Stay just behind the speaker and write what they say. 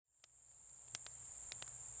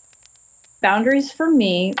Boundaries for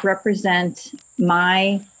me represent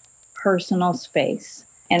my personal space.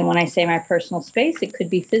 And when I say my personal space, it could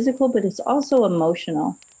be physical, but it's also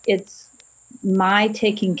emotional. It's my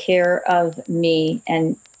taking care of me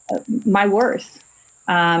and my worth.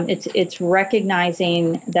 It's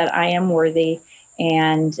recognizing that I am worthy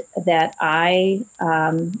and that I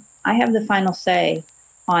have the final say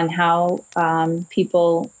on how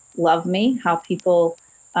people love me, how people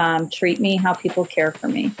treat me, how people care for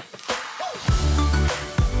me.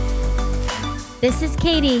 This is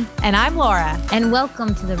Katie. And I'm Laura. And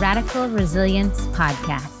welcome to the Radical Resilience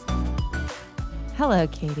Podcast. Hello,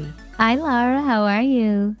 Katie. Hi, Laura. How are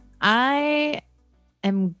you? I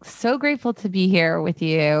am so grateful to be here with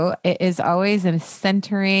you. It is always a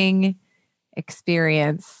centering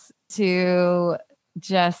experience to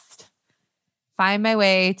just find my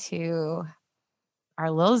way to our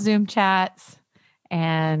little Zoom chats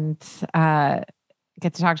and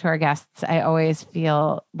get to talk to our guests. I always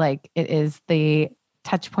feel like it is the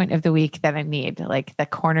touch point of the week that I need, like the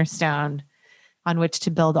cornerstone on which to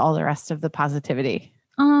build all the rest of the positivity.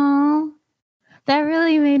 Oh, that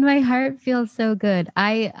really made my heart feel so good.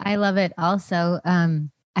 I love it also. I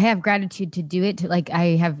have gratitude to do it.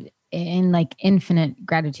 I have infinite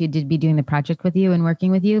gratitude to be doing the project with you and working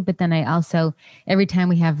with you. But then I also, every time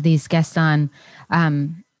we have these guests on, I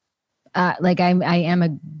am a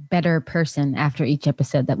better person after each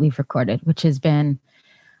episode that we've recorded, which has been,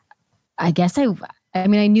 I guess I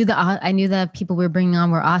knew the people we were bringing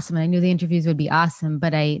on were awesome, and I knew the interviews would be awesome,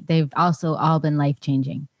 but they've also all been life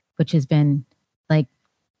changing, which has been like,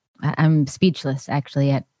 I'm speechless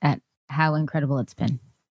actually at how incredible it's been.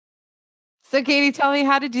 So Katie, tell me,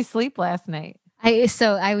 how did you sleep last night?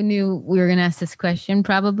 I knew we were going to ask this question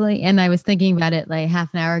probably. And I was thinking about it like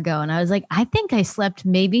half an hour ago. And I was like, I think I slept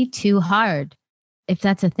maybe too hard. If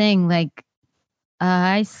that's a thing,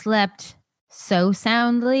 I slept so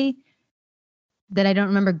soundly that I don't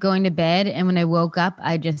remember going to bed. And when I woke up,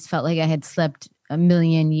 I just felt like I had slept a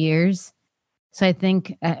million years. So I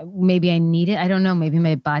think maybe I need it. I don't know. Maybe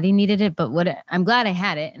my body needed it. But I'm glad I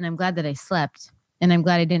had it. And I'm glad that I slept. And I'm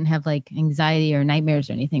glad I didn't have anxiety or nightmares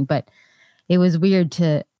or anything. But it was weird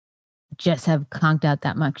to just have conked out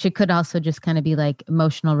that much. It could also just kind of be like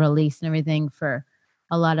emotional release and everything for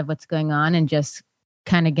a lot of what's going on, and just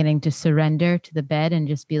kind of getting to surrender to the bed and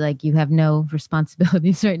just be like, you have no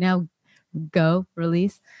responsibilities right now. Go,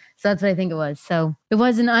 release. So that's what I think it was. So it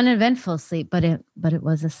was an uneventful sleep, but it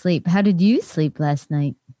was a sleep. How did you sleep last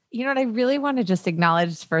night? You know what? I really want to just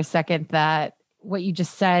acknowledge for a second that what you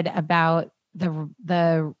just said about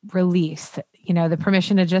the release, the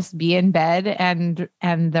permission to just be in bed,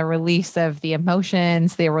 and the release of the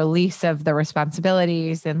emotions, the release of the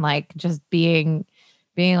responsibilities, and just being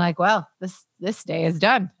like, well, this day is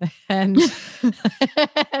done. And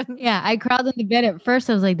yeah, I crawled into bed at first.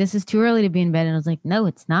 I was like, this is too early to be in bed. And I was like, no,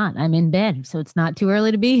 it's not. I'm in bed. So it's not too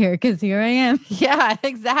early to be here, because here I am. Yeah,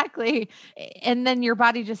 exactly. And then your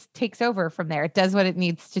body just takes over from there. It does what it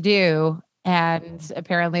needs to do. And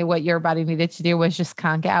apparently what your body needed to do was just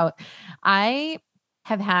conk out. I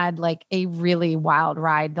have had a really wild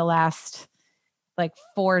ride the last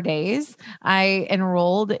 4 days. I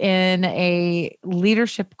enrolled in a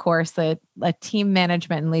leadership course, a team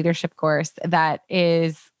management and leadership course that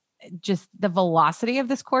is just, the velocity of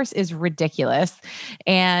this course is ridiculous.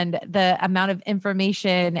 And the amount of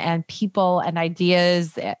information and people and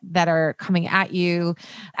ideas that are coming at you.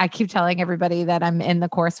 I keep telling everybody that I'm in the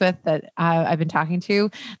course with, that I've been talking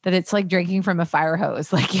to, that it's like drinking from a fire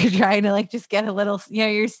hose. You're trying to just get a little,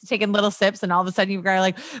 you're taking little sips, and all of a sudden you've got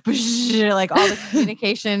all the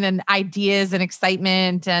communication and ideas and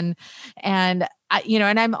excitement and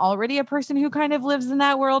and I'm already a person who kind of lives in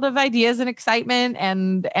that world of ideas and excitement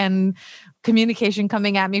and communication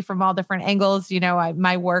coming at me from all different angles.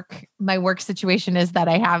 My work situation is that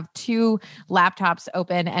I have 2 laptops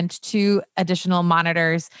open and 2 additional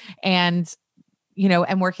monitors, and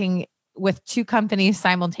I'm working with 2 companies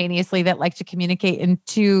simultaneously that like to communicate in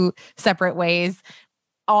 2 separate ways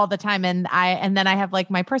all the time. And then I have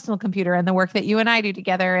my personal computer and the work that you and I do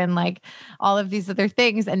together, and all of these other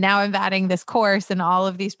things. And now I'm adding this course and all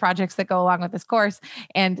of these projects that go along with this course.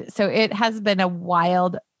 And so it has been a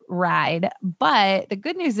wild ride. But the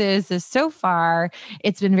good news is so far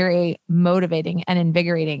it's been very motivating and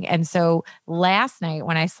invigorating. And so last night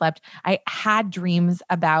when I slept, I had dreams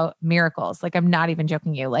about miracles. I'm not even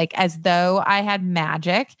joking you, as though I had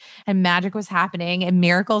magic and magic was happening and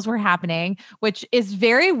miracles were happening, which is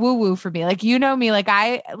very woo-woo for me. Me,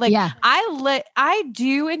 I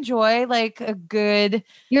do enjoy a good.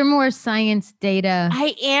 You're more science data.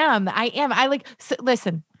 I am.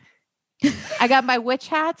 Listen, I got my witch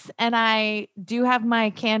hats and I do have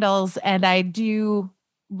my candles, and I do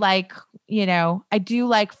like, I do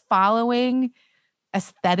like following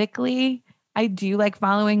aesthetically. I do like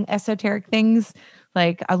following esoteric things.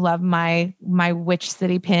 Like I love my witch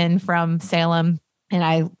city pin from Salem, and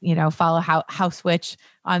I, follow House Witch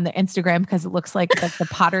on the Instagram because it looks like the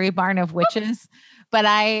pottery barn of witches. But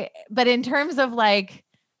in terms of like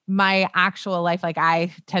my actual life, like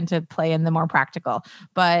I tend to play in the more practical,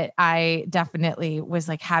 but I definitely was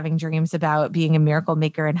like having dreams about being a miracle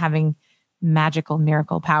maker and having magical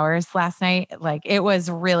miracle powers last night. Like it was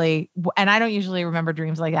really, and I don't usually remember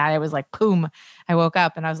dreams like that. It was like, boom, I woke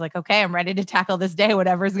up and I was like, okay, I'm ready to tackle this day,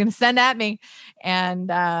 whatever is going to send at me. And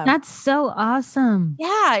that's so awesome.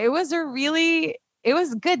 Yeah, it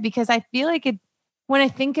was good because I feel like when I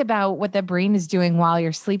think about what the brain is doing while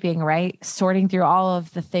you're sleeping, right? Sorting through all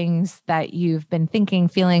of the things that you've been thinking,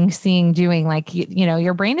 feeling, seeing, doing, like,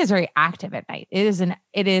 your brain is very active at night. It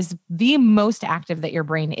is the most active that your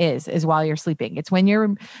brain is while you're sleeping. It's when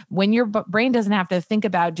your brain doesn't have to think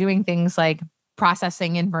about doing things like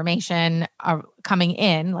processing information coming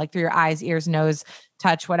in, like through your eyes, ears, nose,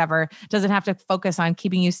 touch, whatever. Doesn't have to focus on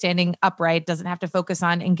keeping you standing upright. Doesn't have to focus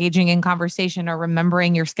on engaging in conversation or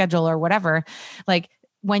remembering your schedule or whatever. Like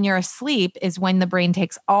when you're asleep is when the brain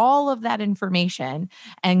takes all of that information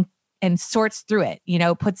and sorts through it,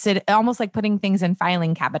 puts it almost like putting things in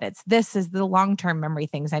filing cabinets. This is the long-term memory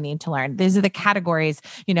things I need to learn. These are the categories,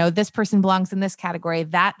 this person belongs in this category.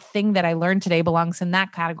 That thing that I learned today belongs in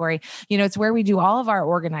that category. It's where we do all of our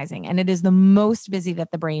organizing, and it is the most busy that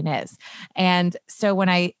the brain is. And so when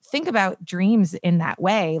I think about dreams in that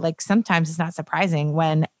way, like sometimes it's not surprising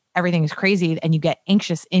when everything is crazy and you get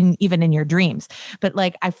anxious even in your dreams. But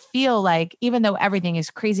like, I feel like even though everything is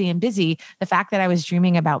crazy and busy, the fact that I was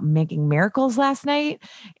dreaming about making miracles last night,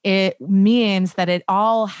 it means that it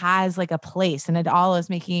all has like a place, and it all is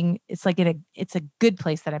it's like it's a good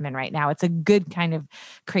place that I'm in right now. It's a good kind of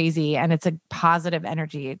crazy, and it's a positive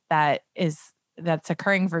energy that's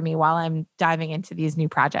occurring for me while I'm diving into these new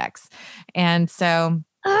projects. And so,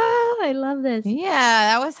 I love this. Yeah,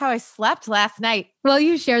 that was how I slept last night. Well,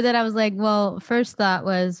 you shared that. I was like, well, first thought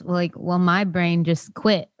was like, well, my brain just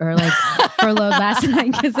quit or like furloughed last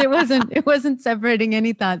night because it wasn't separating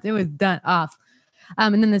any thoughts. It was done off.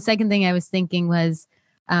 And then the second thing I was thinking was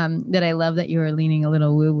that I love that you were leaning a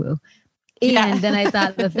little woo-woo. And then I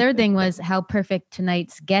thought the third thing was how perfect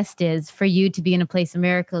tonight's guest is for you to be in a place of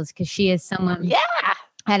miracles, because she is someone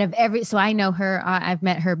out of so I know her. I've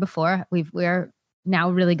met her before. We're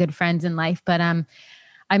now really good friends in life, but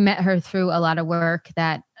I met her through a lot of work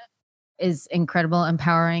that is incredible,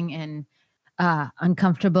 empowering, and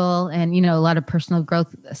uncomfortable, and a lot of personal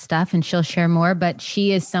growth stuff, and she'll share more. But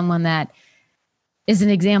she is someone that is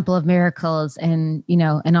an example of miracles and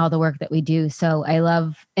and all the work that we do. So I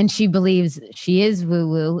love, and she believes she is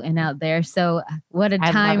woo-woo and out there. So what a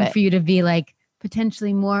time for you to be like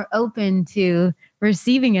potentially more open to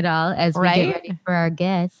receiving it all as we get ready for our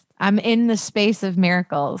guest. I'm in the space of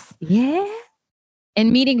miracles. Yeah.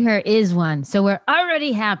 And meeting her is one. So we're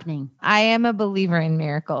already happening. I am a believer in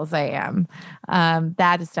miracles. I am.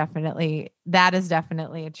 That is definitely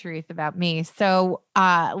a truth about me. So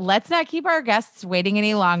let's not keep our guests waiting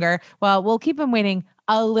any longer. Well, we'll keep them waiting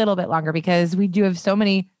a little bit longer because we do have so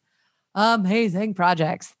many amazing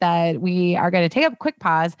projects that we are going to take a quick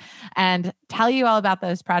pause and tell you all about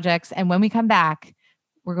those projects. And when we come back,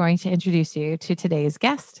 we're going to introduce you to today's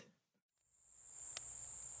guest.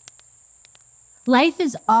 Life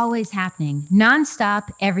is always happening, nonstop,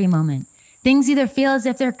 every moment. Things either feel as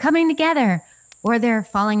if they're coming together or they're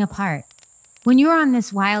falling apart. When you're on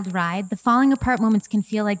this wild ride, the falling apart moments can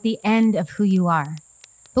feel like the end of who you are.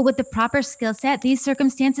 But with the proper skill set, these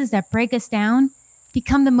circumstances that break us down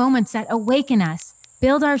become the moments that awaken us,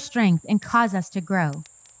 build our strength, and cause us to grow.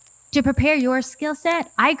 To prepare your skill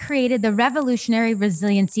set, I created the Revolutionary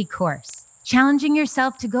Resiliency course, challenging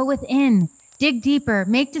yourself to go within, dig deeper,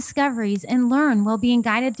 make discoveries, and learn while being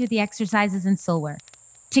guided through the exercises and soul work.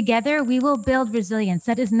 Together, we will build resilience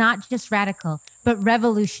that is not just radical, but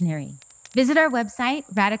revolutionary. Visit our website,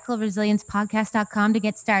 radicalresiliencepodcast.com, to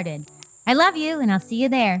get started. I love you, and I'll see you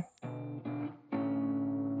there.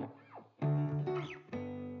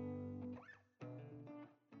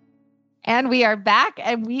 And we are back,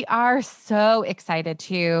 and we are so excited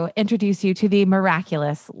to introduce you to the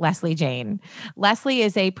miraculous Leslie Jane. Leslie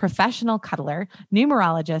is a professional cuddler,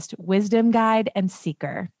 numerologist, wisdom guide, and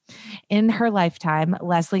seeker. In her lifetime,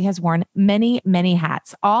 Leslie has worn many, many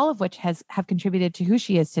hats, all of which have contributed to who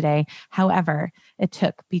she is today. However, it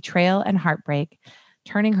took betrayal and heartbreak,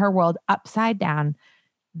 turning her world upside down.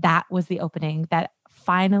 That was the opening that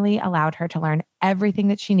finally allowed her to learn everything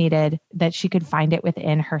that she needed, that she could find it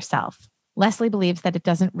within herself. Leslie believes that it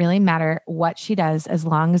doesn't really matter what she does as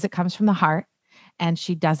long as it comes from the heart, and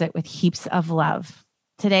she does it with heaps of love.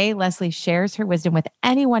 Today, Leslie shares her wisdom with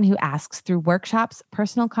anyone who asks through workshops,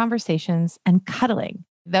 personal conversations, and cuddling.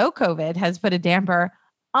 Though COVID has put a damper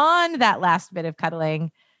on that last bit of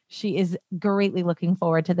cuddling, she is greatly looking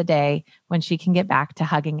forward to the day when she can get back to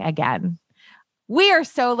hugging again. We are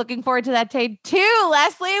so looking forward to that day too,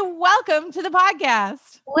 Leslie. Welcome to the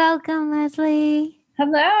podcast. Welcome, Leslie.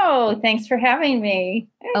 Hello. Thanks for having me.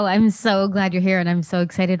 Oh, I'm so glad you're here. And I'm so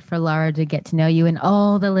excited for Laura to get to know you and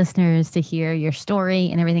all the listeners to hear your story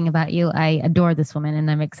and everything about you. I adore this woman and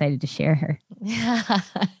I'm excited to share her.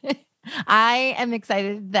 I am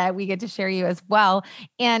excited that we get to share you as well.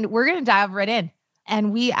 And we're going to dive right in.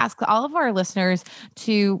 And we ask all of our listeners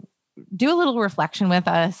to do a little reflection with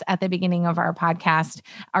us at the beginning of our podcast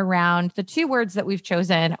around the two words that we've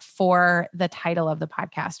chosen for the title of the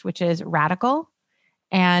podcast, which is radical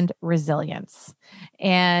and resilience.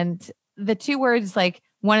 And the two words, like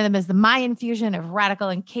one of them is my infusion of radical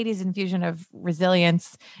and Katie's infusion of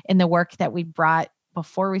resilience in the work that we brought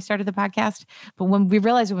before we started the podcast. But when we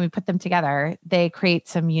realized when we put them together, they create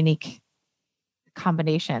some unique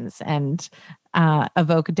combinations and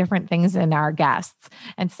evoke different things in our guests.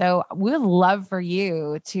 And so we would love for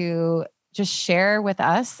you to just share with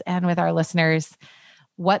us and with our listeners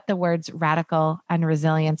what the words radical and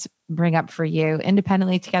resilience bring up for you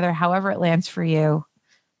independently, together, however it lands for you.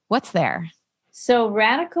 What's there? So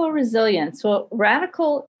radical resilience. Well,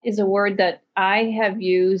 radical is a word that I have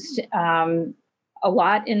used a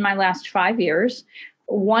lot in my last 5 years.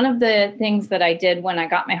 One of the things that I did when I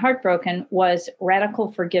got my heart broken was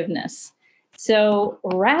radical forgiveness. So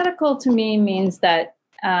radical to me means that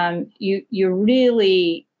you're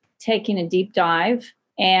really taking a deep dive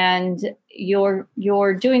and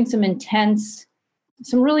you're doing some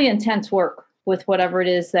really intense work with whatever it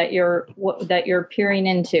is that you're peering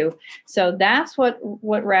into. So that's what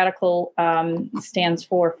radical stands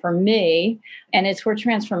for me, and it's where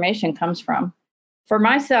transformation comes from. For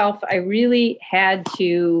myself, I really had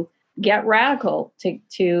to get radical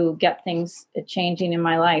to get things changing in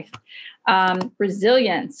my life.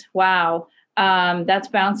 Resilience, wow, that's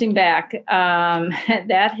bouncing back.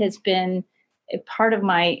 That has been a part of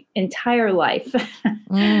my entire life.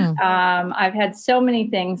 I've had so many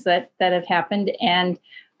things that have happened, and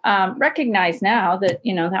recognize now that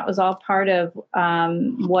that was all part of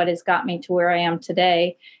what has got me to where I am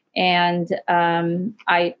today. And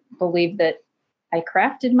I believe that I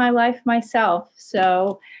crafted my life myself.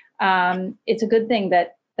 So it's a good thing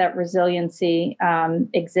that resiliency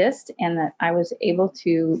exists and that I was able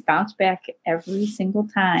to bounce back every single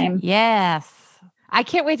time. Yes. I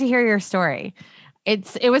can't wait to hear your story.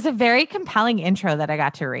 It was a very compelling intro that I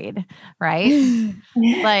got to read, right?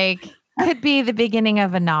 Like could be the beginning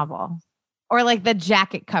of a novel or like the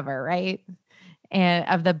jacket cover, right? And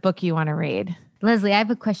of the book you want to read. Leslie, I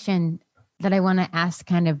have a question that I want to ask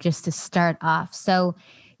kind of just to start off. So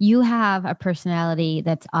you have a personality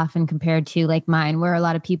that's often compared to like mine, where a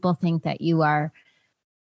lot of people think that you are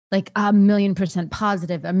like 1,000,000%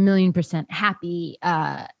 positive, 1,000,000% happy.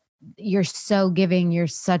 You're so giving. You're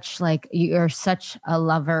such a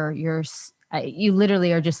lover. You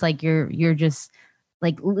literally are just like, you're just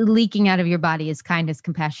like leaking out of your body is kindness,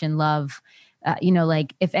 compassion, love.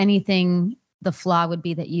 Like if anything, the flaw would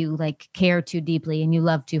be that you like care too deeply and you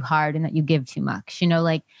love too hard and that you give too much,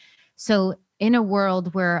 so in a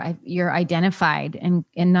world where you're identified and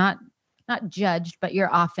not judged, but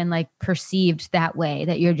you're often like perceived that way,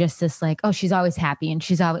 that you're just this like, oh, she's always happy and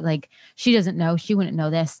she's always like, she wouldn't know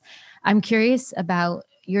this. I'm curious about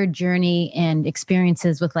your journey and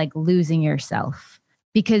experiences with like losing yourself,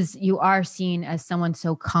 because you are seen as someone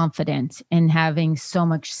so confident and having so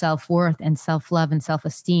much self-worth and self-love and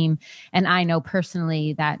self-esteem. And I know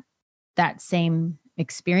personally that same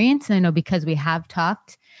experience. And I know because we have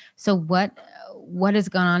talked. So what has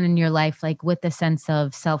gone on in your life, like with the sense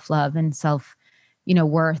of self-love and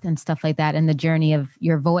worth and stuff like that, and the journey of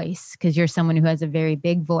your voice? Because you're someone who has a very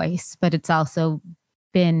big voice, but it's also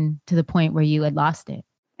been to the point where you had lost it.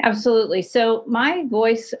 Absolutely. So my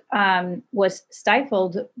voice was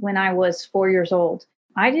stifled when I was 4 years old.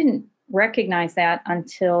 I didn't recognize that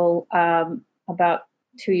until about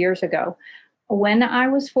 2 years ago. When I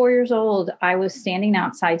was 4 years old, I was standing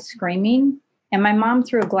outside screaming, and my mom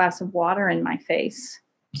threw a glass of water in my face.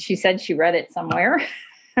 She said she read it somewhere.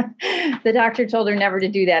 The doctor told her never to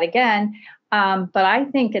do that again. But I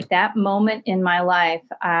think at that moment in my life,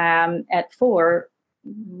 at 4,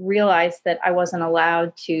 realized that I wasn't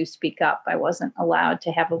allowed to speak up. I wasn't allowed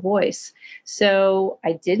to have a voice. So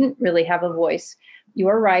I didn't really have a voice. You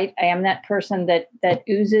are right. I am that person that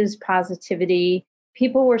oozes positivity.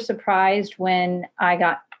 People were surprised when I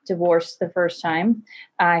got divorced the first time.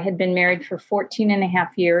 I had been married for 14 and a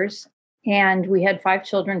half years, and we had 5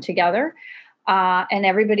 children together. And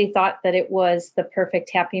everybody thought that it was the perfect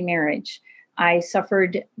happy marriage. I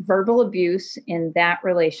suffered verbal abuse in that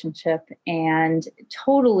relationship and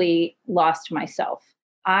totally lost myself.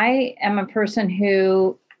 I am a person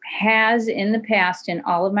who has in the past, in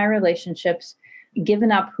all of my relationships,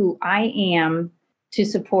 given up who I am to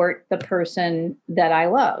support the person that I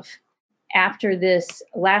love. After this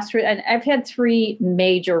and I've had 3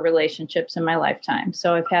 major relationships in my lifetime.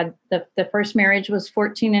 So I've had the first marriage was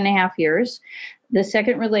 14 and a half years. The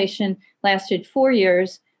second relation lasted 4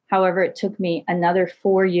 years. However, it took me another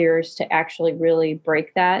 4 years to actually really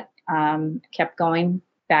break that, kept going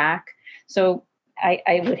back. So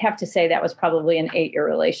I would have to say that was probably an 8-year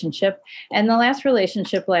relationship. And the last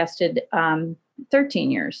relationship lasted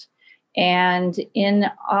 13 years. And in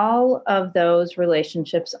all of those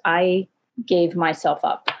relationships, I gave myself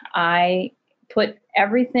up. I put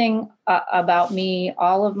everything about me,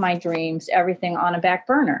 all of my dreams, everything on a back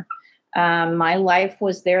burner. My life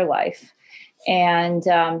was their life, and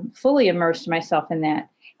fully immersed myself in that.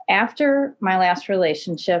 After my last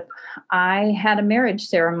relationship, I had a marriage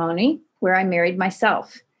ceremony where I married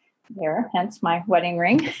myself. There, hence my wedding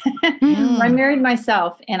ring. I married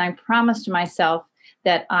myself, and I promised myself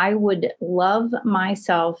that I would love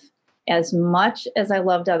myself as much as I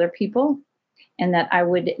loved other people, and that I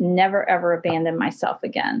would never, ever abandon myself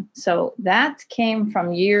again. So that came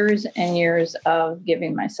from years and years of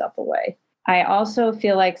giving myself away. I also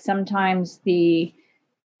feel like sometimes the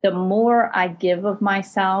more I give of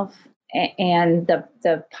myself and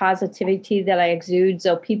the positivity that I exude,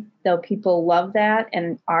 though people love that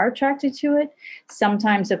and are attracted to it,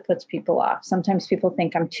 sometimes it puts people off. Sometimes people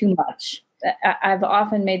think I'm too much. I've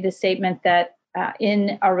often made the statement that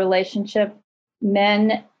in a relationship,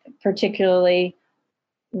 men particularly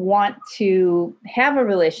want to have a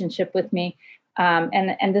relationship with me,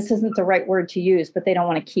 and this isn't the right word to use, but they don't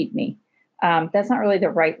want to keep me. That's not really the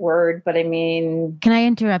right word, but I mean, can I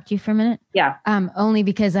interrupt you for a minute? Yeah. Only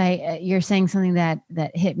because you're saying something that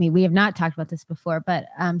hit me. We have not talked about this before, but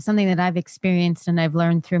something that I've experienced and I've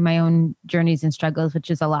learned through my own journeys and struggles, which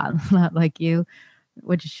is a lot like you,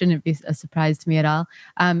 which shouldn't be a surprise to me at all,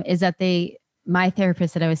 is that my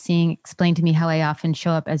therapist that I was seeing explained to me how I often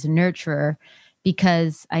show up as a nurturer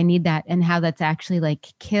because I need that, and how that's actually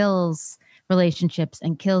like kills relationships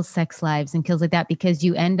and kills sex lives and kills like that, because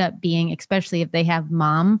you end up being, especially if they have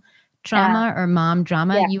mom trauma or mom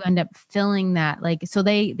drama, you end up filling that. Like, so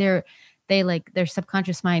they like, their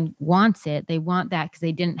subconscious mind wants it. They want that because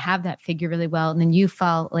they didn't have that figure really well. And then you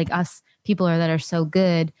fall, like us people that are so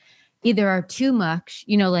good, either are too much,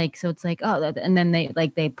 like, so it's like, oh, and then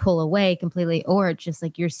they pull away completely, or it's just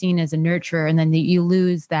like you're seen as a nurturer, and then you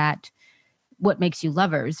lose that, what makes you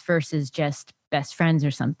lovers versus just best friends or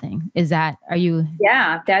something. Are you?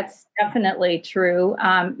 Yeah, that's definitely true.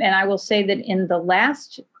 And I will say that in the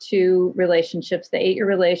last 2 relationships, the 8-year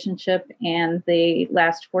relationship and the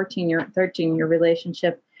last 13-year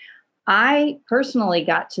relationship, I personally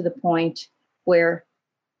got to the point where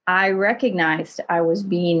I recognized I was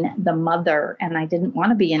being the mother, and I didn't want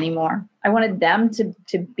to be anymore. I wanted them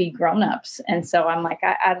to be grown-ups. And so I'm like,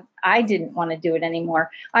 I didn't want to do it anymore.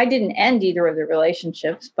 I didn't end either of the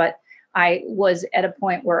relationships, but I was at a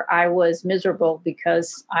point where I was miserable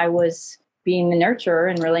because I was being the nurturer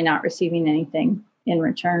and really not receiving anything in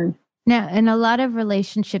return. Now, in a lot of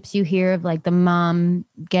relationships, you hear of like the mom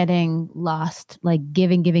getting lost, like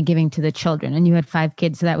giving to the children, and you had 5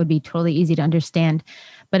 kids, so that would be totally easy to understand.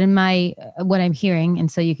 But in what I'm hearing,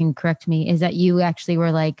 and so you can correct me, is that you actually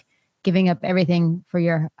were like giving up everything for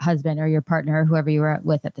your husband or your partner or whoever you were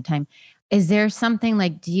with at the time. Is there something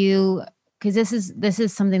like, because this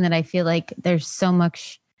is something that I feel like there's so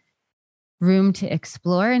much room to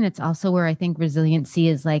explore, and it's also where I think resiliency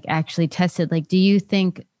is like actually tested. Like, do you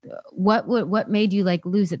think what made you like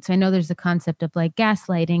lose it? So I know there's a concept of like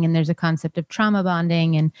gaslighting, and there's a concept of trauma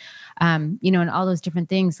bonding, and and all those different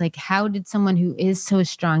things. Like, how did someone who is so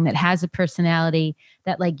strong, that has a personality,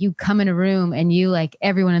 that like you come in a room and you like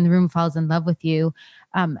everyone in the room falls in love with you,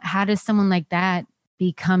 how does someone like that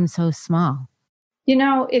become so small?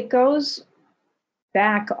 It goes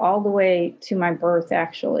back all the way to my birth,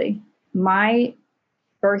 actually. My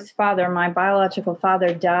birth father, my biological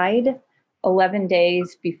father, died 11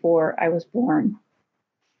 days before I was born.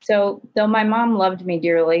 So though my mom loved me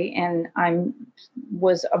dearly, and I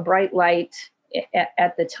was a bright light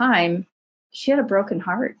at the time, she had a broken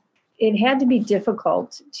heart. It had to be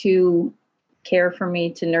difficult to care for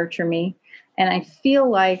me, to nurture me. And I feel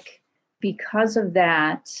like because of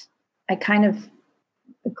that, I kind of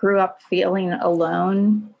grew up feeling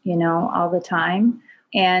alone, all the time.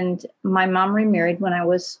 And my mom remarried when I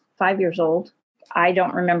was 5 years old. I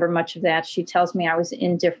don't remember much of that. She tells me I was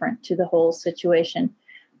indifferent to the whole situation.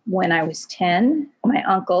 When I was 10, my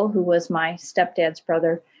uncle, who was my stepdad's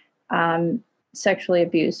brother, sexually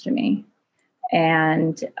abused me.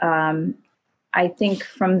 And I think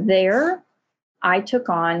from there, I took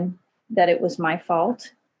on that it was my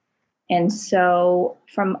fault. And so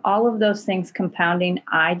from all of those things compounding,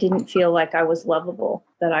 I didn't feel like I was lovable,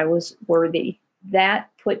 that I was worthy. That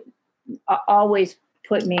always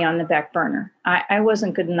put me on the back burner. I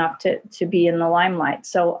wasn't good enough to be in the limelight.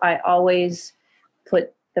 So I always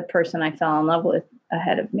put the person I fell in love with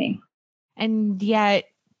ahead of me. And yet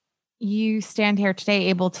you stand here today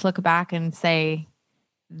able to look back and say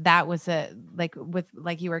that was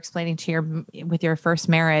like you were explaining with your first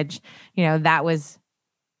marriage, that was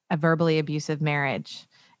a verbally abusive marriage.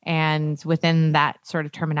 And within that sort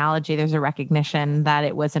of terminology, there's a recognition that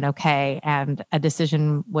it wasn't okay. And a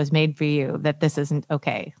decision was made for you that this isn't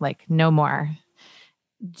okay, like no more.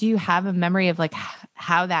 Do you have a memory of like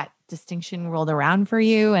how that distinction rolled around for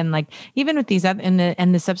you? And like, even with these and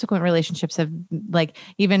the subsequent relationships of like,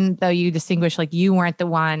 even though you distinguish, like you weren't the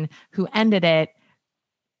one who ended it,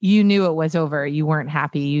 you knew it was over. You weren't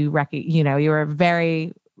happy. You were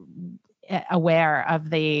very aware of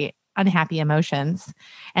the unhappy emotions.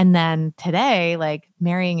 And then today, like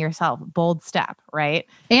marrying yourself, bold step, right?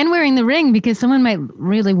 And wearing the ring because someone might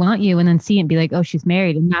really want you and then see it and be like, oh, she's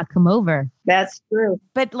married and not come over. That's true.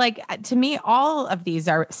 But like, to me, all of these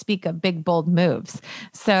speak of big, bold moves.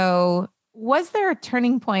 So was there a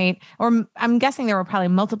turning point, or I'm guessing there were probably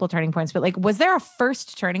multiple turning points, but like, was there a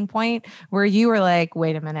first turning point where you were like,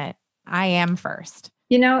 wait a minute, I am first?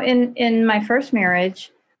 In my first marriage,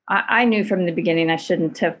 I knew from the beginning I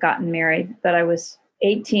shouldn't have gotten married, but I was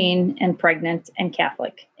 18 and pregnant and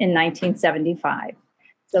Catholic in 1975.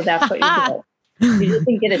 So that's what you did. You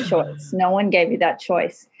didn't get a choice. No one gave you that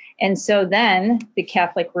choice. And so then the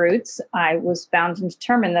Catholic roots, I was bound and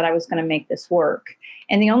determined that I was going to make this work.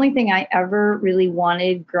 And the only thing I ever really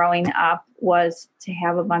wanted growing up was to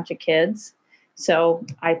have a bunch of kids. So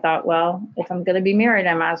I thought, well, if I'm going to be married,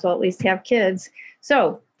 I might as well at least have kids.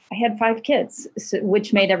 So I had 5 kids,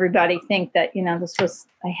 which made everybody think that, this was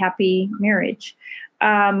a happy marriage.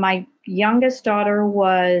 My youngest daughter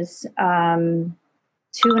was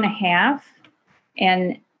 2.5.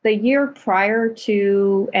 And the year prior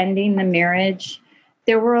to ending the marriage,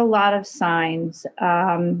 there were a lot of signs,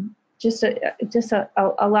 just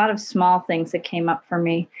a lot of small things that came up for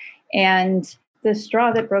me. And the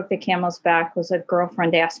straw that broke the camel's back was a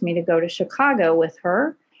girlfriend asked me to go to Chicago with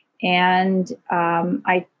her. And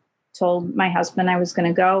I told my husband I was going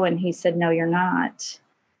to go, and he said, no, you're not.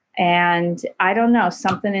 And I don't know,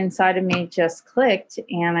 something inside of me just clicked,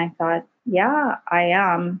 and I thought, yeah, I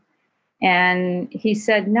am. And he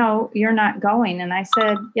said, no, you're not going. And I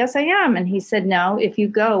said, yes, I am. And he said, no, if you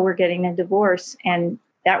go, we're getting a divorce. And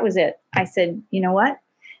that was it. I said, you know what?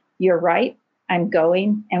 You're right. I'm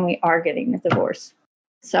going, and we are getting a divorce.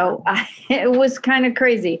 So it was kind of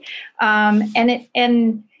crazy.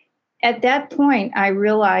 And at that point, I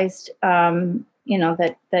realized,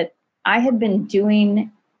 that I had been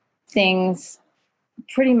doing things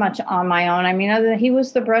pretty much on my own. I mean, he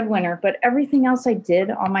was the breadwinner, but everything else I did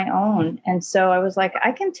on my own. And so I was like,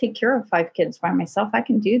 I can take care of 5 kids by myself. I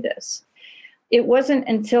can do this. It wasn't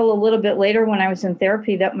until a little bit later when I was in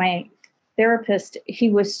therapy that my therapist, he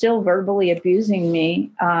was still verbally abusing me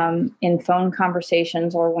in phone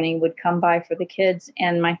conversations or when he would come by for the kids.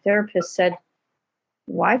 And my therapist said,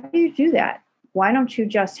 why do you do that? Why don't you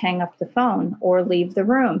just hang up the phone or leave the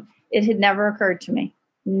room? It had never occurred to me.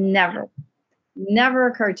 Never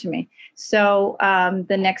occurred to me. So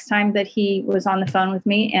the next time that he was on the phone with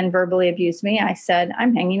me and verbally abused me, I said,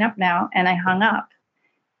 I'm hanging up now. And I hung up.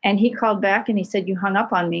 And he called back and he said, you hung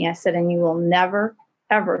up on me. I said, and you will never,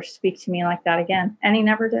 ever speak to me like that again. And he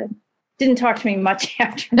never did. Didn't talk to me much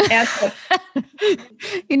after that.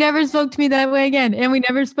 You never spoke to me that way again. And we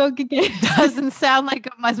never spoke again. Doesn't sound like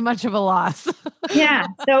as much of a loss. Yeah.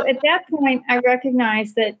 So at that point, I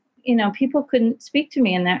recognized that, people couldn't speak to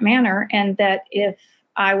me in that manner. And that if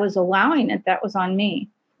I was allowing it, that was on me.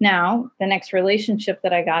 Now, the next relationship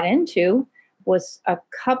that I got into was a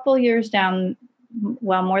couple years down,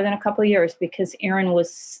 well, more than a couple of years, because Aaron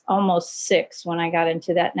was almost 6 when I got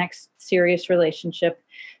into that next serious relationship,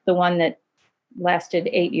 the one that lasted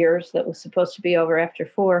 8 years, that was supposed to be over after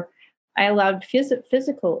 4. I allowed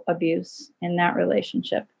physical abuse in that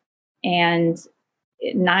relationship. And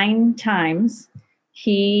 9 times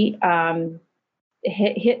he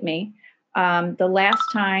hit me. The last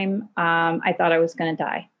time I thought I was going to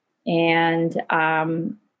die. And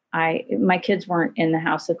my kids weren't in the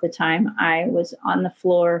house at the time. I was on the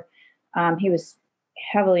floor. He was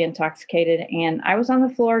heavily intoxicated, and I was on the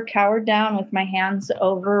floor, cowered down with my hands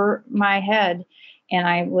over my head, and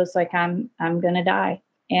I was like, I'm going to die.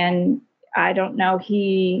 And I don't know,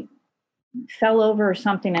 he fell over or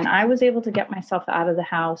something, and I was able to get myself out of the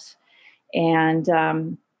house.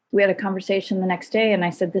 And we had a conversation the next day, and I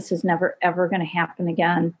said, this is never, ever going to happen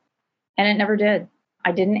again. And it never did.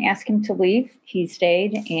 I didn't ask him to leave. He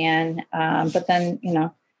stayed. And, but then,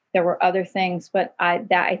 there were other things, but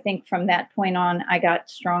I think from that point on, I got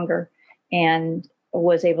stronger and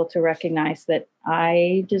was able to recognize that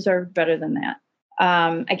I deserved better than that.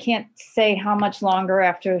 I can't say how much longer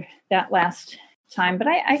after that last time, but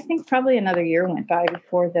I think probably another year went by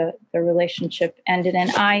before the relationship ended.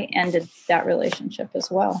 And I ended that relationship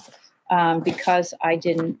as well, because I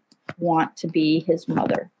didn't want to be his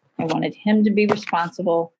mother. I wanted him to be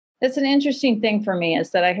responsible. That's an interesting thing for me,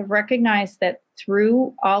 is that I have recognized that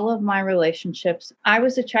through all of my relationships, I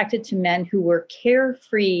was attracted to men who were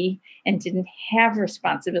carefree and didn't have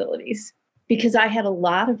responsibilities, because I had a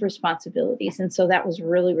lot of responsibilities. And so that was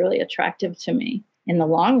really, really attractive to me. In the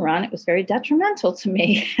long run, it was very detrimental to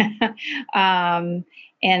me.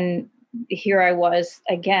 And here I was,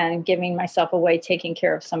 again, giving myself away, taking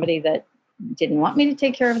care of somebody that didn't want me to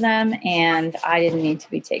take care of them, and I didn't need to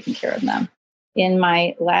be taking care of them. In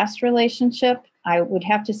my last relationship, I would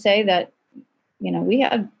have to say that, we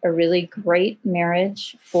had a really great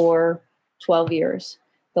marriage for 12 years.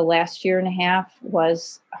 The last year and a half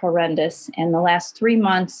was horrendous. And the last 3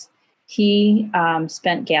 months, he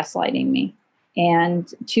spent gaslighting me.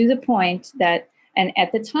 And to the point that, and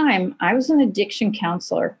at the time, I was an addiction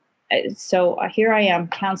counselor. So here I am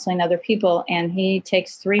counseling other people, and he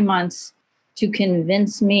takes 3 months to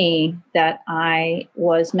convince me that I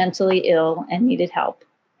was mentally ill and needed help.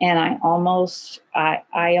 And I almost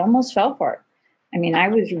fell for it. I mean, I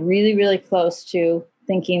was really, really close to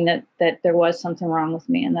thinking that there was something wrong with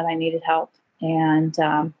me and that I needed help. And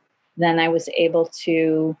then I was able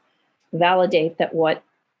to validate that what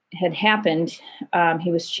had happened,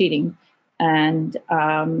 he was cheating. And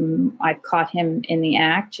I caught him in the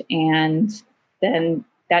act. And then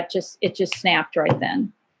it just snapped right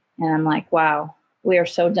then. And I'm like, wow, we are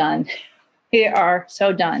so done. We are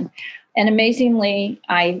so done. And amazingly,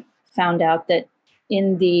 I found out that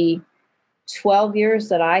in the 12 years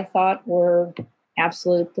that I thought were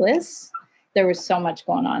absolute bliss, there was so much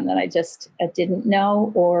going on that I didn't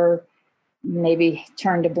know, or maybe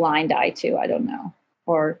turned a blind eye to, I don't know,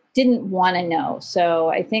 or didn't want to know. So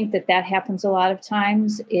I think that happens a lot of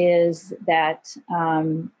times, is that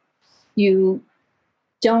you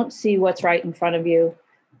don't see what's right in front of you,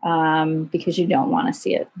 because you don't want to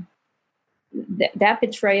see it. That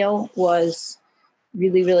betrayal was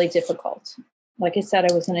really, really difficult. Like I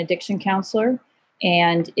said, I was an addiction counselor,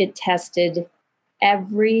 and it tested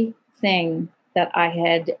everything that I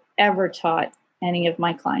had ever taught any of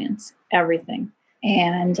my clients, everything.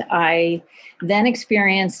 And I then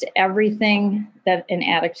experienced everything that an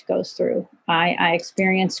addict goes through. I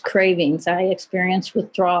experienced cravings. I experienced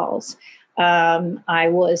withdrawals. I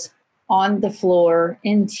was on the floor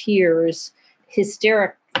in tears,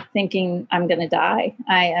 hysteric, thinking I'm going to die.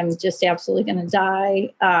 I am just absolutely going to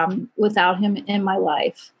die without him in my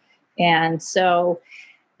life. And so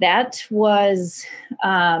that was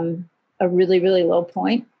a really, really low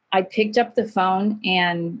point. I picked up the phone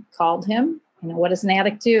and called him. What does an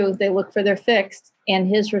addict do? They look for their fix. And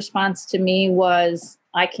his response to me was,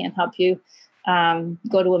 I can't help you.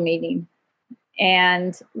 Go to a meeting.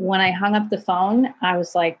 And when I hung up the phone, I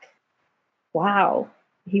was like, wow,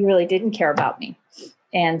 he really didn't care about me.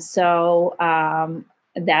 And so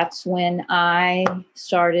that's when I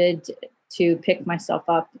started to pick myself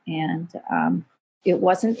up. And it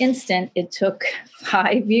wasn't instant. It took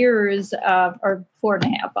 5 years or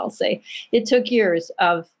 4.5, I'll say. It took years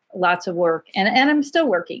of lots of work. And I'm still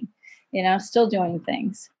working, still doing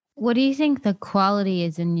things. What do you think the quality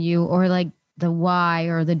is in you, or like the why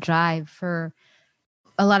or the drive for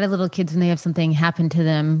a lot of little kids when they have something happen to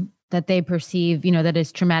them that they perceive, that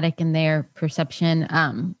is traumatic in their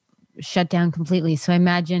perception, shut down completely. So I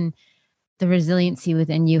imagine the resiliency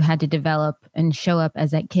within you had to develop and show up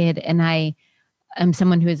as that kid. And I am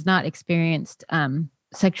someone who has not experienced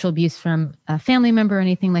sexual abuse from a family member or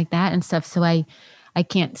anything like that and stuff. So I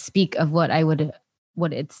can't speak of what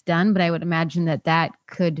it's done, but I would imagine that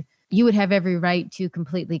could you would have every right to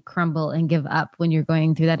completely crumble and give up when you're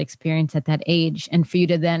going through that experience at that age, and for you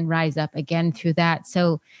to then rise up again through that.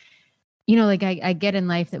 So, like I get in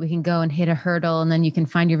life that we can go and hit a hurdle and then you can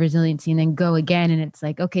find your resiliency and then go again. And it's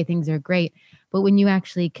like, okay, things are great. But when you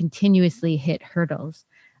actually continuously hit hurdles,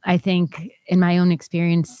 I think in my own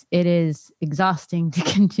experience, it is exhausting to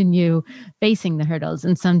continue facing the hurdles.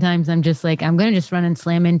 And sometimes I'm just like, I'm going to just run and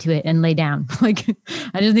slam into it and lay down. Like,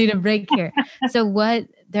 I just need a break here. So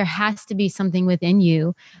there has to be something within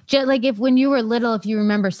you. Just like if when you were little, if you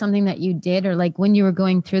remember something that you did, or like when you were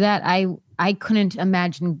going through that, I couldn't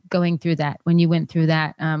imagine going through that when you went through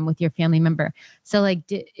that with your family member. So like,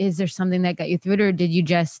 is there something that got you through it, or did you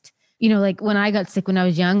just, like when I got sick when I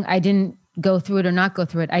was young, I didn't go through it or not go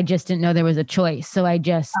through it. I just didn't know there was a choice. So I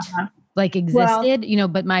just like existed,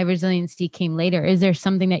 but my resiliency came later. Is there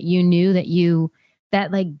something that you knew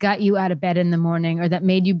that like got you out of bed in the morning, or that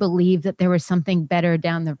made you believe that there was something better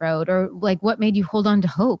down the road, or like what made you hold on to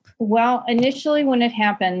hope? Well, initially when it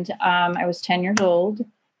happened, I was 10 years old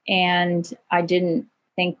and I didn't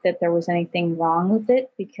think that there was anything wrong with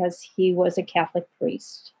it because he was a Catholic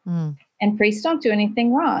priest. And priests don't do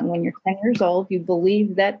anything wrong. When you're 10 years old, you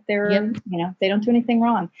believe that they're, they don't do anything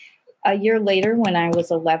wrong. A year later, when I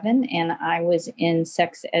was 11 and I was in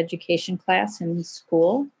sex education class in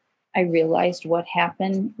school, I realized what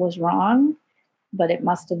happened was wrong, but it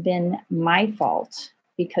must have been my fault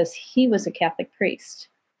because he was a Catholic priest.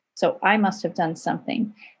 So I must have done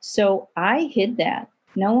something. So I hid that.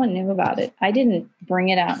 No one knew about it. I didn't bring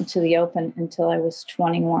it out into the open until I was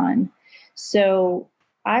 21. So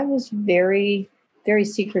I was very, very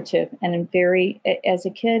secretive and as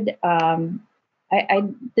a kid,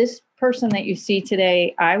 this person that you see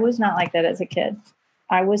today, I was not like that as a kid.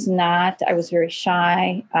 I was very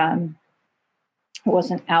shy. I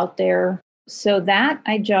wasn't out there. So that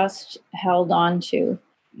I just held on to.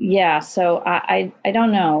 Yeah. So I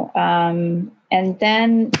don't know. And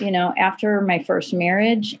then, after my first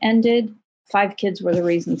marriage ended, 5 kids were the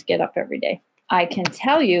reason to get up every day. I can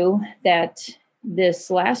tell you that this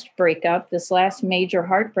last breakup, this last major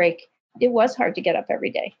heartbreak, it was hard to get up every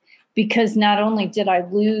day because not only did I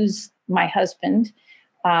lose my husband,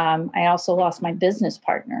 I also lost my business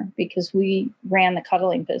partner because we ran the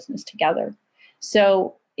cuddling business together.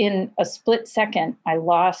 So in a split second, I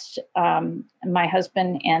lost my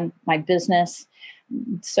husband and my business.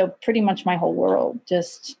 So pretty much my whole world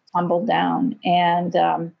just tumbled down. And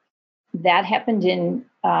that happened in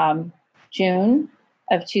June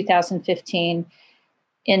of 2015.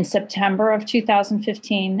 In September of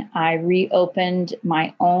 2015, I reopened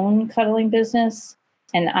my own cuddling business.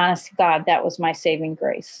 And honest to God, that was my saving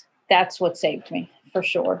grace. That's what saved me for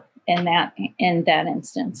sure in that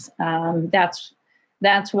instance.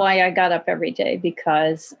 That's why I got up every day,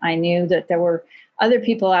 because I knew that there were other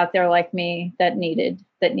people out there like me that needed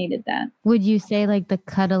that. Would you say like the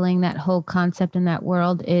cuddling, that whole concept in that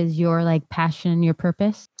world is your like passion, your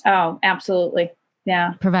purpose? Oh, absolutely.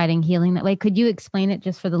 Yeah. Providing healing that way. Could you explain it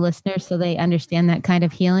just for the listeners so they understand that kind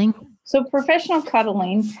of healing? So professional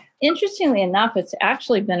cuddling, interestingly enough, it's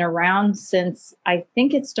actually been around since I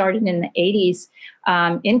think it started in the 80s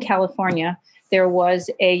in California. There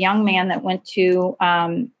was a young man that went to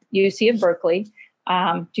UC of Berkeley.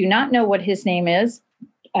 Do not know what his name is.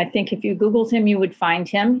 I think if you Googled him, you would find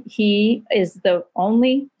him. He is the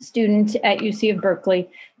only student at UC of Berkeley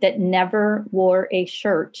that never wore a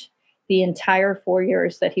shirt the entire 4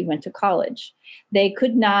 years that he went to college. They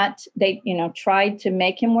tried to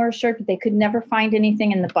make him wear a shirt, but they could never find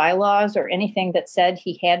anything in the bylaws or anything that said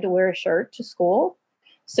he had to wear a shirt to school.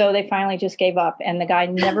 So they finally just gave up, and the guy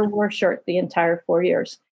never wore a shirt the entire 4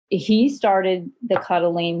 years. He started the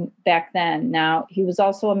cuddling back then. Now, he was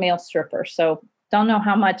also a male stripper, so don't know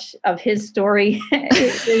how much of his story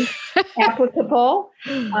is applicable.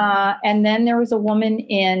 And then there was a woman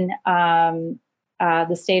in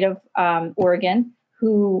the state of Oregon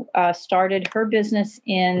who started her business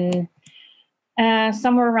in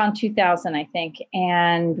somewhere around 2000, I think.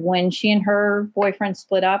 And when she and her boyfriend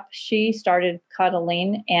split up, she started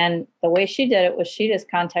cuddling. And the way she did it was she just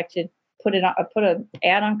put an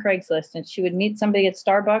ad on Craigslist, and she would meet somebody at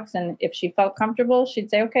Starbucks. And if she felt comfortable, she'd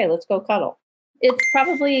say, okay, let's go cuddle. It's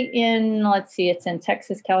probably it's in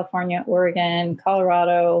Texas, California, Oregon,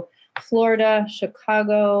 Colorado, Florida,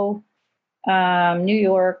 Chicago, New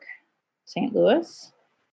York, St. Louis.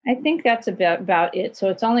 I think that's about it. So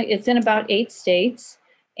it's in about 8 states,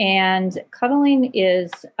 and cuddling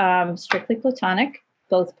is strictly platonic.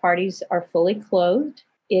 Both parties are fully clothed.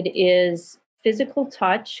 It is physical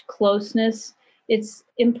touch, closeness. It's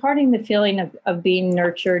imparting the feeling of being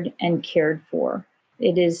nurtured and cared for.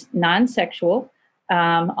 It is non-sexual.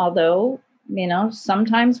 Although,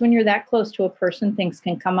 sometimes when you're that close to a person, things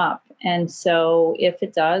can come up. And so if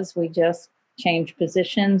it does, we just change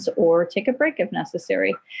positions or take a break if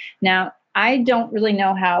necessary. Now, I don't really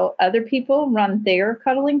know how other people run their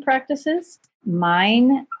cuddling practices.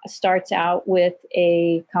 Mine starts out with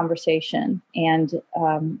a conversation and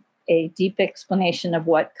a deep explanation of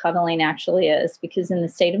what cuddling actually is, because in the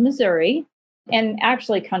state of Missouri, and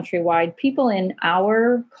actually countrywide, people in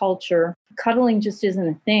our culture, cuddling just isn't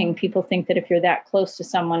a thing. People think that if you're that close to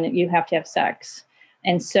someone, you have to have sex.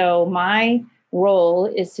 And so my role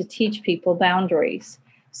is to teach people boundaries.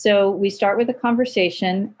 So we start with a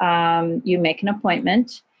conversation. You make an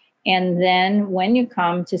appointment. And then when you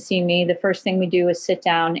come to see me, the first thing we do is sit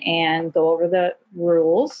down and go over the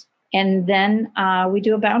rules. And then we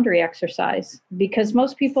do a boundary exercise, because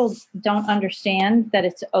most people don't understand that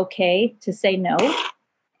it's okay to say no.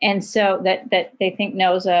 And so that they think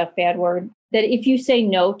no is a bad word. That if you say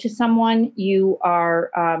no to someone, you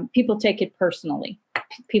are, people take it personally.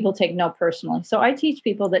 People take no personally. So I teach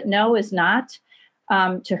people that no is not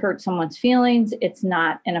to hurt someone's feelings. It's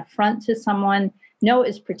not an affront to someone. No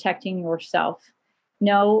is protecting yourself.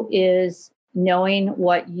 No is knowing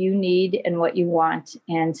what you need and what you want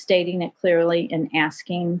and stating it clearly and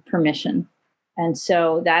asking permission. And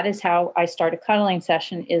so that is how I start a cuddling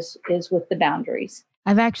session is with the boundaries.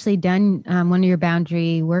 I've actually done one of your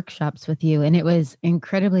boundary workshops with you, and it was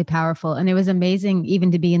incredibly powerful. And it was amazing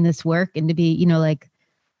even to be in this work and to be, like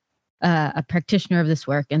a practitioner of this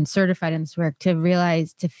work and certified in this work, to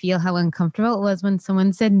realize, to feel how uncomfortable it was when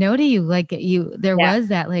someone said no to you. Like there was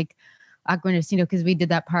that like awkwardness, because we did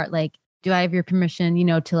that part, like, do I have your permission,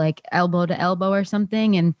 to like elbow to elbow or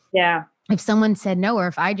something? And if someone said no, or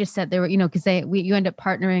if I just said they were, because you end up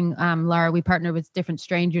partnering, Laura, we partner with different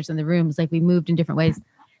strangers in the rooms, like we moved in different ways.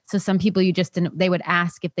 So some people you just didn't, they would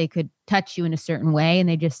ask if they could touch you in a certain way. And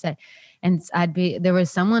they just said, and there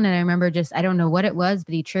was someone, and I remember I don't know what it was,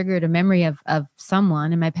 but he triggered a memory of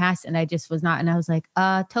someone in my past. And I just was not, and I was like,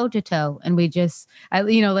 toe to toe. And we just,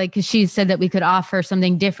 cause she said that we could offer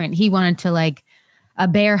something different. He wanted to like a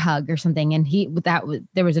bear hug or something. And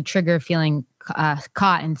there was a trigger feeling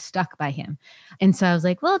caught and stuck by him. And so I was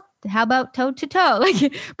like, well, how about toe to toe?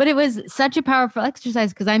 Like, but it was such a powerful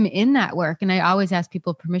exercise because I'm in that work and I always ask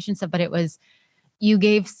people permission stuff, but you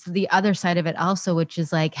gave the other side of it also, which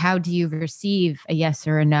is like, how do you receive a yes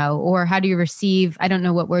or a no? Or how do you receive, I don't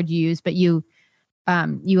know what word you use, but you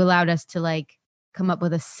allowed us to like come up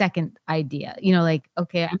with a second idea, like,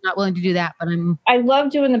 okay, I'm not willing to do that, but I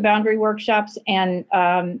love doing the boundary workshops. And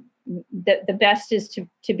the best is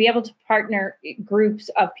to be able to partner groups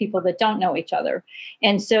of people that don't know each other.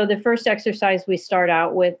 And so the first exercise we start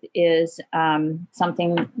out with is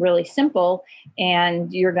something really simple,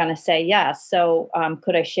 and you're going to say yes. So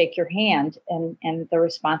could I shake your hand? And the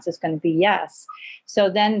response is going to be yes. So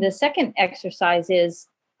then the second exercise is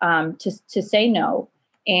to say no.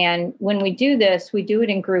 And when we do this, we do it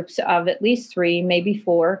in groups of at least 3, maybe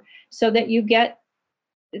 4, so that you get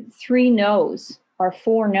 3 no's or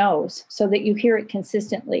 4 no's, so that you hear it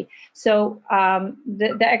consistently. So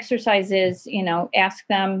the exercise is, ask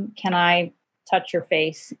them, can I touch your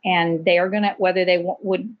face? And they are going to, whether they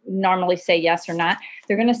would normally say yes or not,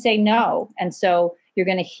 they're going to say no. And so you're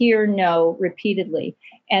going to hear no repeatedly.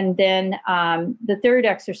 And then the third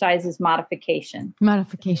exercise is modification.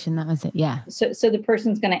 Modification, that was it, yeah. So the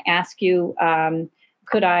person's going to ask you,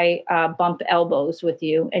 could I bump elbows with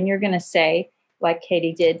you? And you're going to say, like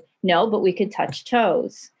Katie did, no, but we could touch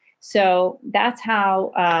toes. So that's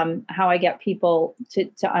how I get people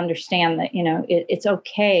to understand that, it's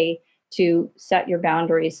okay to set your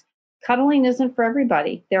boundaries. Cuddling isn't for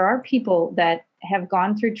everybody. There are people that have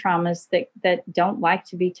gone through traumas that don't like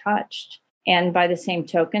to be touched. And by the same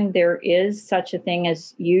token, there is such a thing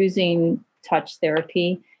as using touch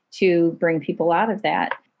therapy to bring people out of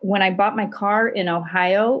that. When I bought my car in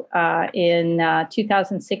Ohio in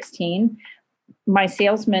 2016, my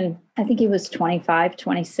salesman, I think he was 25,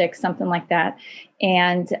 26, something like that.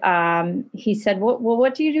 And he said, well,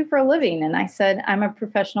 what do you do for a living? And I said, I'm a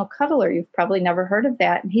professional cuddler. You've probably never heard of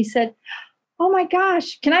that. And he said, oh my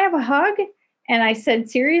gosh, can I have a hug? And I said,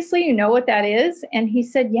 seriously, you know what that is? And he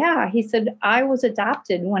said, yeah. He said, I was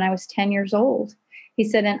adopted when I was 10 years old. He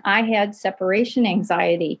said, and I had separation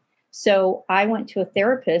anxiety. So I went to a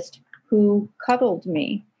therapist who cuddled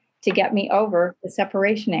me to get me over the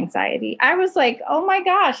separation anxiety. I was like, oh my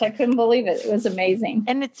gosh, I couldn't believe it. It was amazing.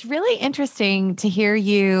 And it's really interesting to hear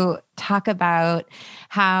you talk about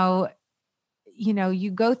how,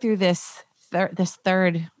 you go through this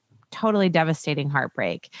third totally devastating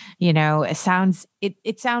heartbreak. It sounds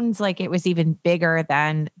like it was even bigger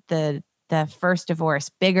than the the first divorce,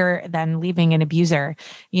 bigger than leaving an abuser.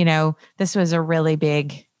 You know, this was a really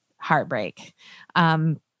big heartbreak.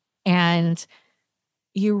 And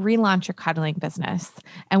you relaunch your cuddling business.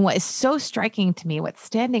 And what is so striking to me, what's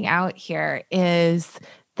standing out here is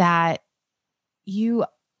that you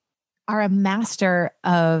are a master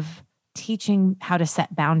of teaching how to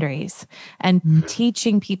set boundaries and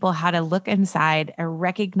teaching people how to look inside and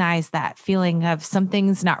recognize that feeling of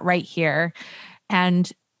something's not right here,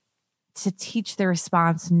 and to teach the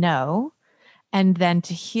response no, and then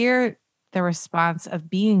to hear the response of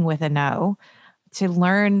being with a no, to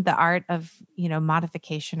learn the art of,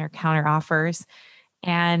 modification or counter offers.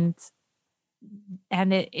 And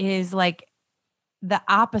it is like the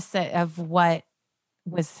opposite of what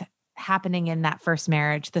was happening in that first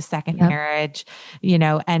marriage, the second marriage,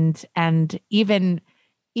 and even,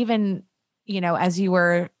 as you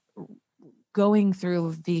were going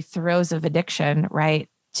through the throes of addiction, right,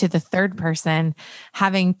 to the third person,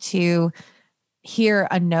 having to hear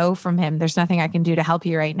a no from him. There's nothing I can do to help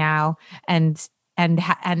you right now. And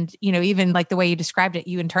even like the way you described it,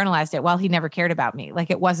 you internalized it. Well, he never cared about me. Like,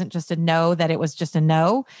 it wasn't just a no, that it was just a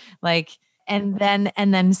no. Like, and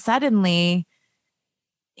then suddenly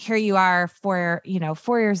here you are 4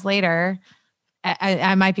 years later.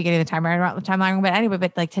 I might be getting the timeline, but anyway,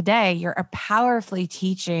 but like today you're powerfully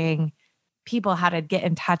teaching people how to get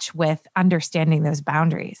in touch with understanding those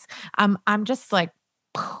boundaries. I'm just like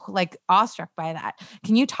awestruck by that.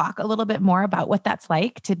 Can you talk a little bit more about what that's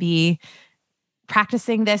like to be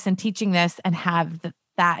practicing this and teaching this and have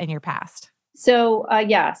that in your past? So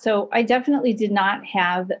I definitely did not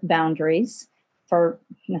have boundaries for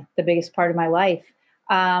the biggest part of my life.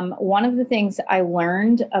 One of the things I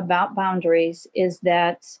learned about boundaries is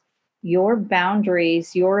that your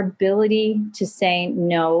boundaries, your ability to say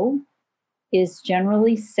no, is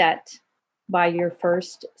generally set by your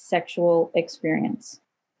first sexual experience,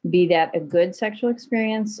 be that a good sexual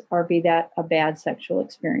experience or be that a bad sexual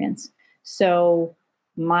experience. So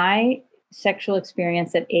my sexual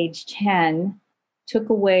experience at age 10 took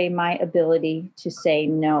away my ability to say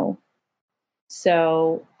no.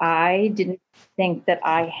 So I didn't think that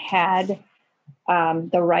I had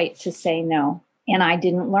the right to say no. And I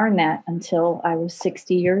didn't learn that until I was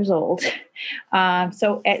 60 years old.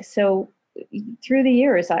 So through the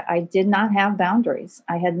years, I did not have boundaries.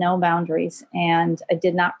 I had no boundaries, and I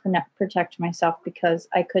did not protect myself because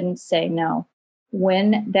I couldn't say no.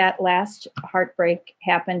 When that last heartbreak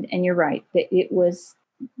happened, and you're right, it was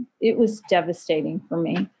devastating for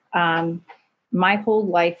me. My whole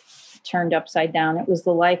life turned upside down. It was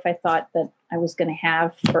the life I thought that I was going to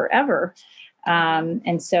have forever.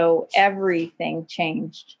 And so everything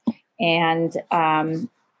changed. And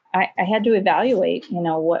I had to evaluate,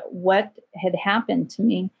 what had happened to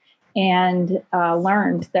me, and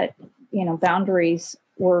learned that, boundaries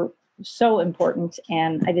were so important,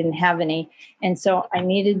 and I didn't have any. And so I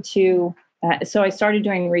needed to, so I started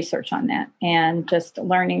doing research on that and just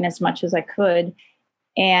learning as much as I could.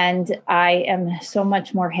 And I am so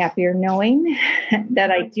much more happier knowing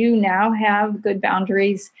that I do now have good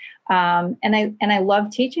boundaries. And I love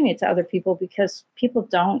teaching it to other people, because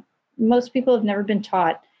most people have never been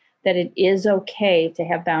taught that it is okay to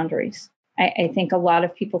have boundaries. I think a lot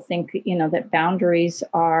of people think, that boundaries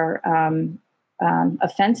are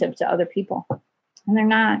offensive to other people, and they're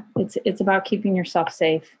not. It's about keeping yourself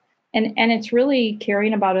safe. And it's really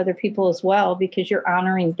caring about other people as well, because you're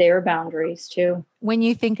honoring their boundaries too. When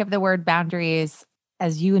you think of the word boundaries,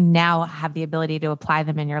 as you now have the ability to apply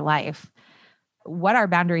them in your life, what are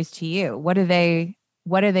boundaries to you? What do they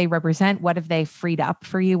represent? What have they freed up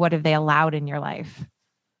for you? What have they allowed in your life?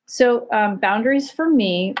 So boundaries for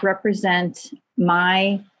me represent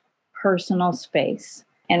my personal space.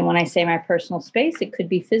 And when I say my personal space, it could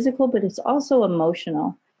be physical, but it's also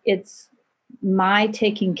emotional. It's my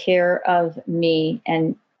taking care of me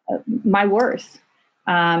and my worth.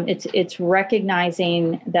 It's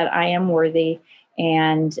recognizing that I am worthy,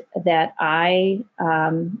 and that I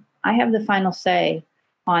have the final say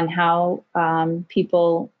on how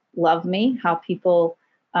people love me, how people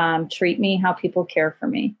treat me, how people care for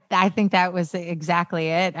me. I think that was exactly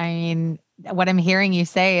it. I mean, what I'm hearing you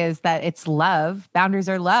say is that it's love. Boundaries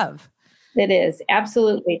are love. It is.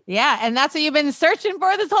 Absolutely. Yeah. And that's what you've been searching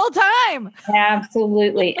for this whole time.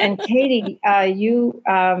 Absolutely. And Katie, you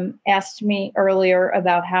asked me earlier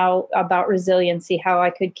about resiliency, how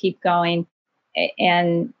I could keep going.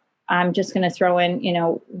 And I'm just going to throw in,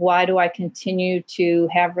 why do I continue to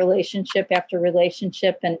have relationship after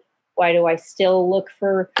relationship? And why do I still look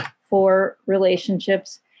for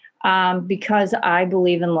relationships? Because I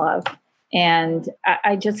believe in love, and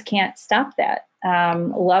I just can't stop that.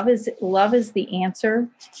 Love is the answer.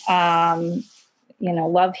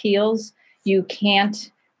 Love heals. You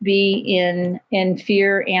can't be in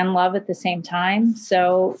fear and love at the same time.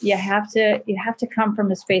 So you have to come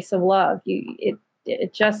from a space of love.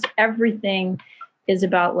 It just, everything is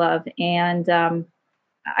about love. And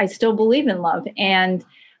I still believe in love. And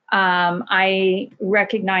I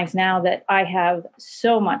recognize now that I have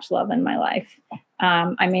so much love in my life.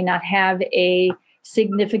 I may not have a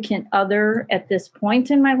significant other at this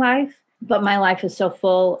point in my life, but my life is so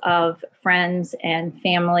full of friends and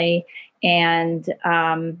family and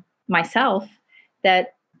myself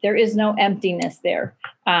that there is no emptiness there.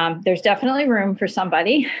 There's definitely room for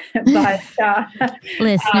somebody, but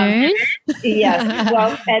Listeners. yes.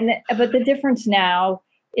 Well, but the difference now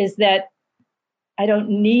is that I don't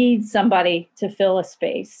need somebody to fill a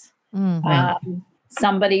space. Right.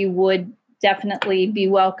 Somebody would definitely be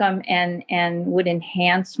welcome and would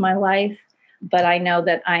enhance my life. But I know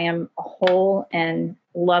that I am whole and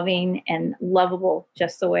loving and lovable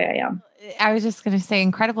just the way I am. I was just going to say,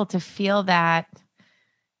 incredible to feel that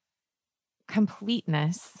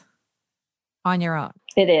completeness on your own.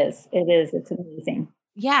 It is. It's amazing.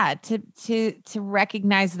 Yeah. To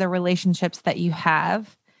recognize the relationships that you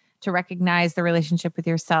have, to recognize the relationship with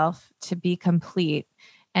yourself, to be complete.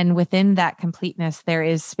 And within that completeness, there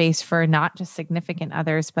is space for not just significant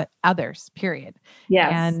others, but others, period.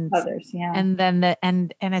 Yes, and others, yeah. And then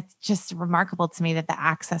and it's just remarkable to me that the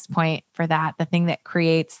access point for that, the thing that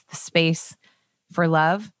creates the space for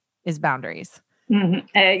love, is boundaries. Mm-hmm.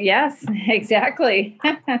 Yes, exactly.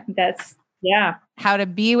 Yeah. How to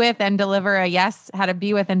be with and deliver a yes, how to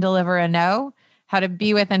be with and deliver a no, how to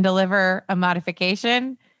be with and deliver a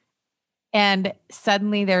modification. And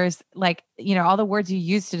suddenly there's all the words you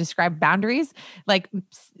use to describe boundaries. Like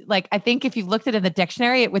I think if you looked at it in the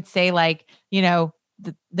dictionary, it would say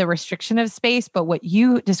the restriction of space, but what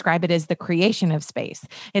you describe it as the creation of space.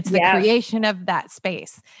 It's the creation of that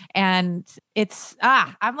space. And it's,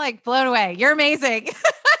 I'm blown away. You're amazing.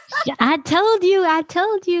 I told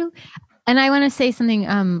you. And I want to say something,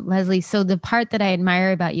 Leslie. So the part that I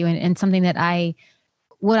admire about you and something that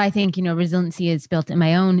what I think, resiliency is built in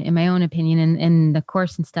my own opinion and the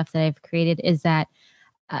course and stuff that I've created is that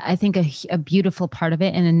I think a beautiful part of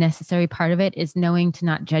it and a necessary part of it is knowing to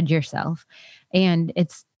not judge yourself. And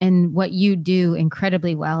what you do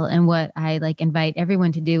incredibly well. And what I invite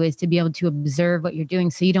everyone to do is to be able to observe what you're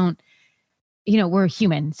doing. So you don't, we're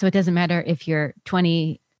human. So it doesn't matter if you're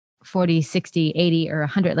 20, 40, 60, 80, or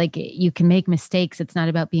 100, you can make mistakes. It's not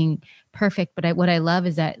about being perfect. But what I love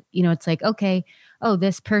is that, it's okay, oh,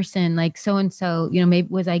 this person, so-and-so, maybe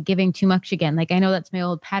was I giving too much again? I know that's my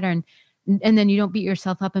old pattern. And then you don't beat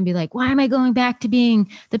yourself up and be like, why am I going back to being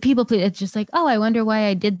the people pleaser? It's just oh, I wonder why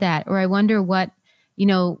I did that. Or I wonder what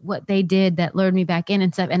they did that lured me back in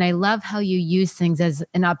and stuff. And I love how you use things as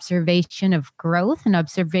an observation of growth, an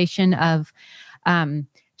observation of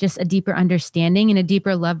just a deeper understanding and a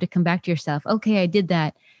deeper love to come back to yourself. Okay, I did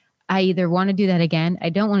that. I either want to do that again. I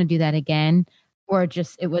don't want to do that again. Or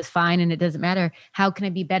just, it was fine and it doesn't matter. How can I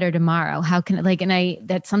be better tomorrow? How can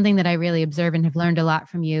that's something that I really observe and have learned a lot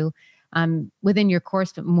from you within your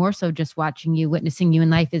course, but more so just watching you, witnessing you in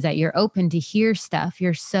life, is that you're open to hear stuff.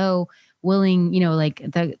 You're so willing,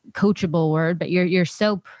 the coachable word, but you're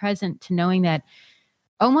so present to knowing that,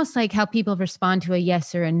 almost like how people respond to a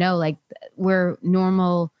yes or a no, we're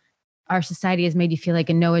normal. Our society has made you feel like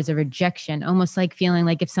a no is a rejection, almost like feeling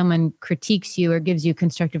like if someone critiques you or gives you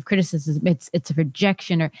constructive criticism, it's a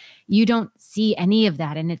rejection, or you don't see any of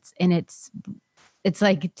that. And it's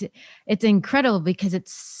incredible because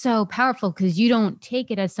it's so powerful, because you don't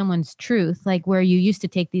take it as someone's truth, where you used to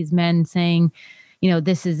take these men saying,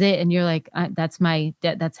 this is it. And you're like, that's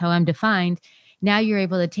how I'm defined. Now you're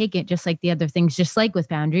able to take it just like the other things, just like with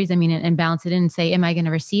boundaries. And balance it in and say, am I going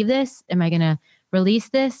to receive this? Am I going to release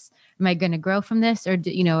this? Am I going to grow from this? Or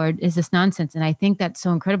is this nonsense? And I think that's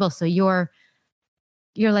so incredible. So your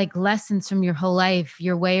lessons from your whole life,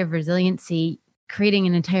 your way of resiliency, creating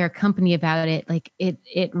an entire company about it,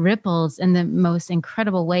 it ripples in the most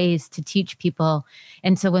incredible ways to teach people.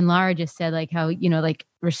 And so when Laura just said how,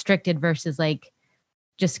 restricted versus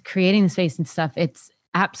just creating the space and stuff, it's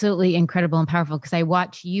absolutely incredible and powerful, because I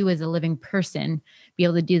watch you as a living person be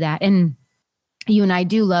able to do that. And you and I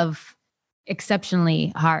do love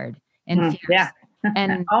exceptionally hard and fierce. Yeah.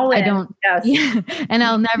 And I don't, and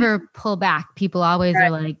I'll never pull back. People always are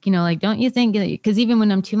don't you think, because even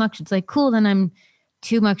when I'm too much, it's cool, then I'm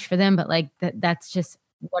too much for them. But that's just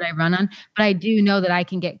what I run on. But I do know that I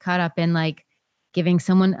can get caught up in giving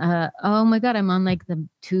someone oh my God, I'm on the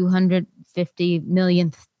 250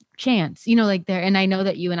 millionth chance, you know, like there. And I know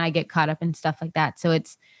that you and I get caught up in stuff like that. So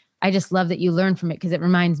I just love that you learn from it because it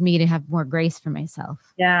reminds me to have more grace for myself.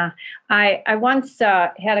 Yeah. I once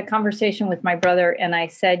had a conversation with my brother, and I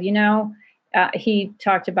said, he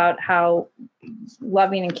talked about how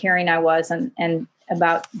loving and caring I was, and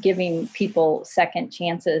about giving people second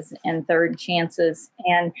chances and third chances.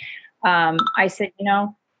 And I said,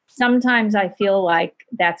 sometimes I feel like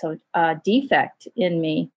that's a defect in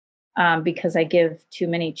me, because I give too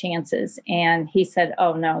many chances. And he said,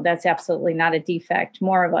 oh, no, that's absolutely not a defect.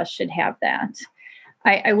 More of us should have that.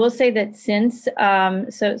 I will say that since,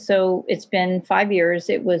 so it's been 5 years.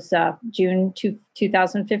 It was June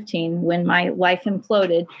 2015 when my life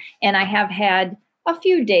imploded. And I have had a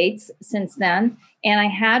few dates since then. And I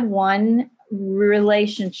had one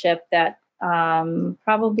relationship that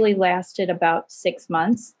probably lasted about 6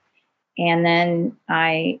 months. And then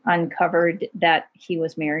I uncovered that he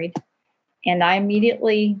was married. And I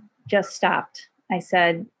immediately just stopped. I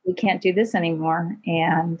said, we can't do this anymore.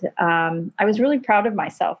 And I was really proud of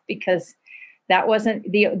myself, because that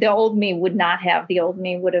wasn't the old me would not have. The old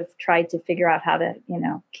me would have tried to figure out how to,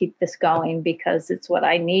 keep this going because it's what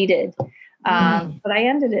I needed. But I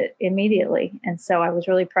ended it immediately. And so I was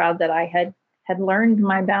really proud that I had learned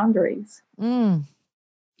my boundaries.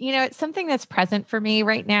 It's something that's present for me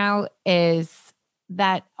right now is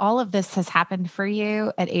that all of this has happened for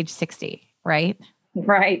you at age 60, right?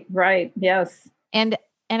 Right. Yes. And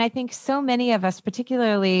I think so many of us,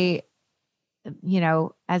 particularly,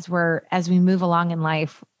 as we move along in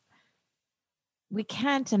life, we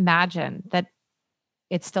can't imagine that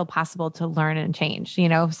it's still possible to learn and change.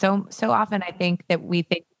 So often I think that we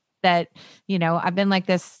think that, I've been like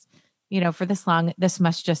this, for this long, this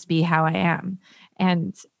must just be how I am.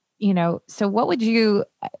 And, so what would you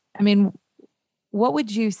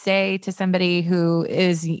say to somebody who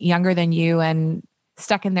is younger than you and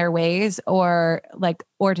stuck in their ways, or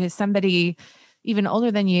to somebody even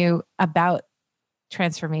older than you about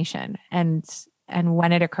transformation and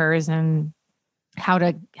when it occurs and how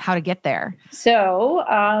to get there? So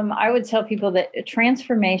I would tell people that a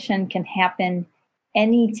transformation can happen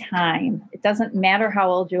anytime. It doesn't matter how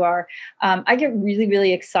old you are. I get really,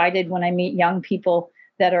 really excited when I meet young people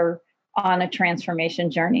that are on a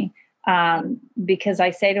transformation journey, because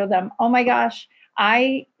I say to them, oh my gosh,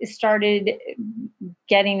 I started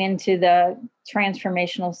getting into the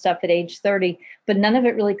transformational stuff at age 30, but none of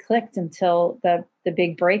it really clicked until the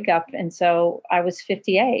big breakup. And so I was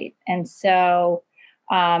 58. And so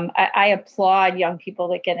I applaud young people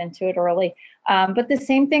that get into it early. But the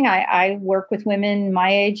same thing, I work with women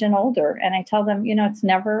my age and older, and I tell them, it's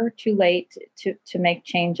never too late to make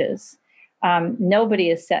changes. Nobody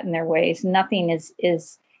is set in their ways. Nothing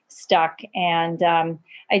is stuck. And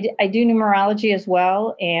I do numerology as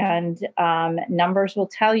well. And numbers will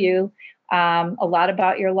tell you a lot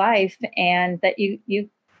about your life, and that you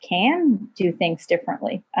can do things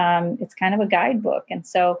differently. It's kind of a guidebook. And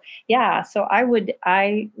so, yeah, so I would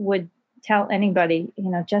tell anybody,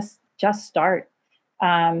 just start,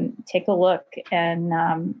 take a look, and,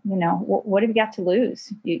 what have you got to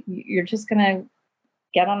lose? You're just going to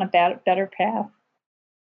get on a better path.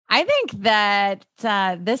 I think that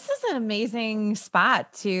this is an amazing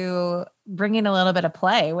spot to bring in a little bit of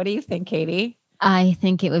play. What do you think, Katie? I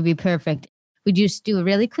think it would be perfect. We just do a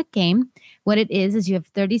really quick game. What it is you have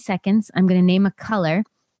 30 seconds. I'm going to name a color,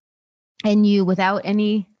 and you, without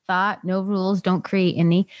any thought, no rules, don't create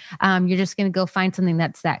any. You're just going to go find something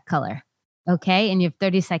that's that color. Okay. And you have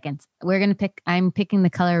 30 seconds. I'm picking the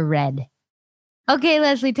color red. Okay,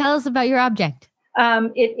 Leslie, tell us about your object.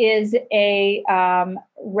 It is a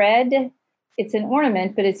red. It's an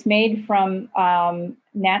ornament, but it's made from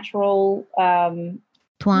natural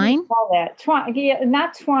twine. Call that twine? Yeah,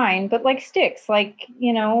 not twine, but like sticks. Did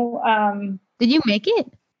you make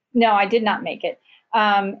it? No, I did not make it.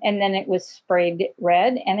 And then it was sprayed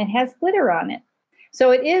red, and it has glitter on it.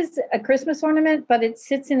 So it is a Christmas ornament, but it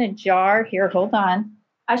sits in a jar. Here, hold on.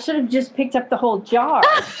 I should have just picked up the whole jar.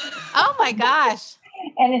 Oh my gosh.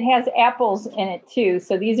 And it has apples in it too.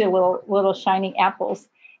 So these are little shiny apples.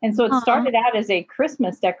 And so it started out as a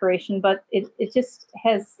Christmas decoration, but it just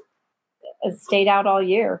has stayed out all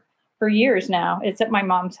year for years now. It's at my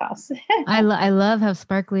mom's house. I love how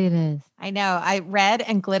sparkly it is. I know. Red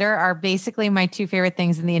and glitter are basically my two favorite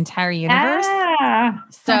things in the entire universe.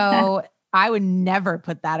 So I would never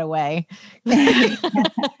put that away.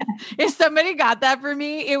 If somebody got that for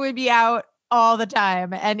me, it would be out all the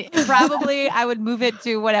time. And probably I would move it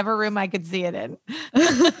to whatever room I could see it in.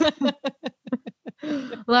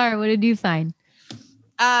 Laura, what did you find?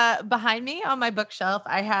 Behind me on my bookshelf,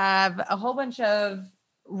 I have a whole bunch of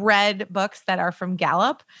read books that are from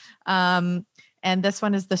Gallup. And this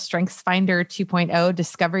one is the Strengths Finder 2.0,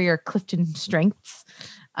 Discover Your Clifton Strengths,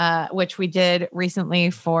 which we did recently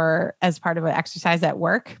as part of an exercise at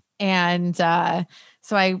work. And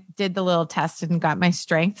so I did the little test and got my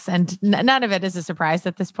strengths, and none of it is a surprise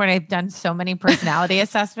at this point. I've done so many personality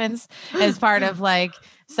assessments as part of like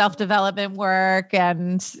self-development work.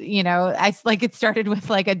 And, it started with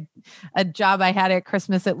like a job I had at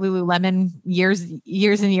Christmas at Lululemon years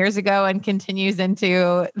and years ago, and continues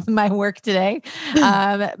into my work today.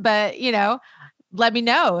 But, let me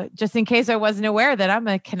know, just in case I wasn't aware, that I'm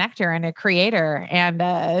a connector and a creator and,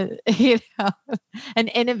 an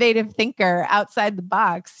innovative thinker outside the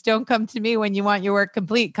box. Don't come to me when you want your work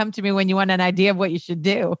complete. Come to me when you want an idea of what you should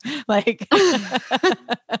do. Like,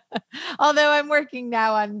 although I'm working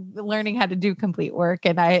now on learning how to do complete work.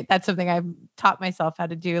 And that's something I've taught myself how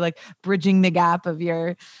to do, like bridging the gap of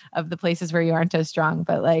the places where you aren't as strong.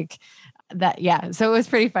 But like, that, yeah. So it was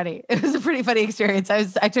pretty funny. It was a pretty funny experience. I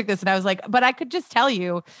took this and I was like, but I could just tell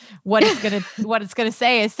you what it's gonna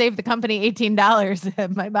say is save the company $18.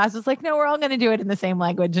 And my boss was like, no, we're all gonna do it in the same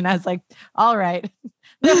language. And I was like, all right,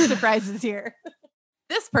 no surprises here.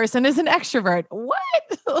 This person is an extrovert. What?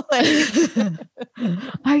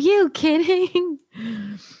 Are you kidding?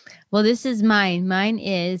 Well, this is mine. Mine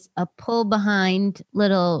is a pull behind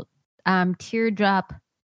little teardrop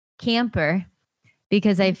camper.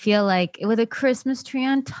 Because I feel like with a Christmas tree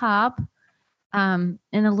on top, and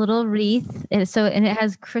a little wreath. And it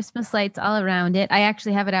has Christmas lights all around it. I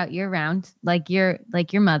actually have it out year round, like your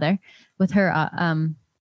mother with her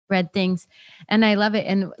red things. And I love it.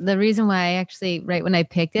 And the reason why I actually, right when I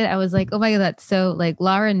picked it, I was like, oh my God, that's so like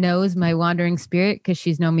Laura knows my wandering spirit because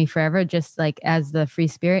she's known me forever, just like as the free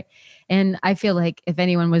spirit. And I feel like if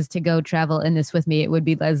anyone was to go travel in this with me, it would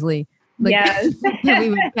be Leslie. Like, yes. we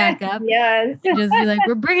would pack up. Yes. And just be like,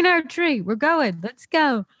 we're bringing our tree. We're going. Let's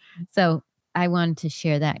go. So I wanted to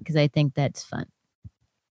share that because I think that's fun.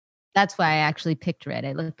 That's why I actually picked red.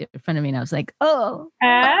 I looked in front of me and I was like, oh,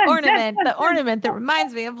 the ornament that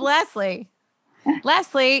reminds me of Leslie.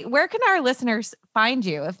 Leslie, where can our listeners find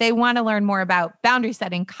you if they want to learn more about boundary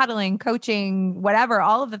setting, cuddling, coaching, whatever,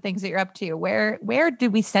 all of the things that you're up to? Where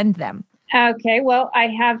do we send them? Okay, well, I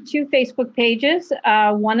have 2 Facebook pages.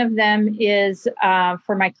 One of them is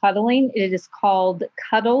for my cuddling. It is called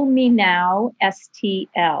Cuddle Me Now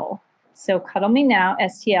STL. So Cuddle Me Now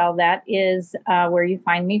STL, that is where you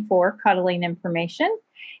find me for cuddling information.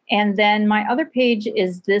 And then my other page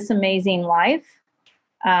is This Amazing Life.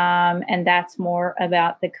 And that's more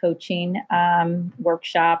about the coaching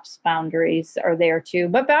workshops. Boundaries are there too,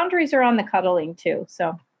 but boundaries are on the cuddling too.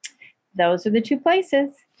 So those are the 2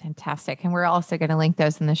 places. Fantastic. And we're also going to link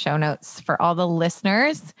those in the show notes for all the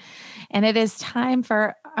listeners. And it is time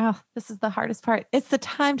for, this is the hardest part. It's the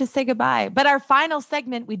time to say goodbye. But our final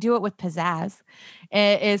segment, we do it with pizzazz.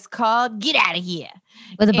 It is called Get Out of Here.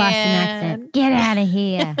 With a Boston accent. Get out of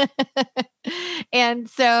here. And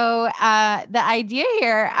so the idea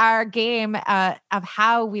here, our game of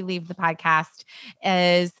how we leave the podcast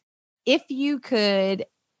is if you could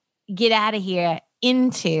get out of here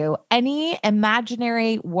into any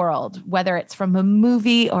imaginary world, whether it's from a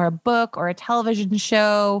movie or a book or a television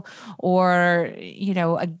show or,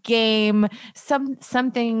 a game,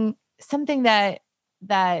 something that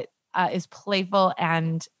is playful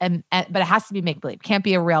and but it has to be make-believe, can't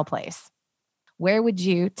be a real place. Where would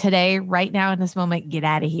you today, right now in this moment, get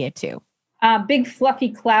out of here to? Big fluffy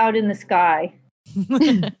cloud in the sky.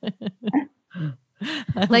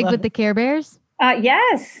 Like with the Care Bears?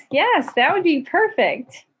 Yes, that would be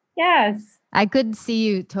perfect. Yes. I could see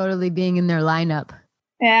you totally being in their lineup.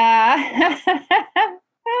 Yeah.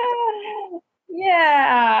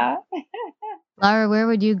 Yeah. Laura, where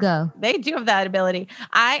would you go? They do have that ability.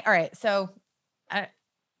 All right. So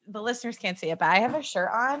the listeners can't see it, but I have a shirt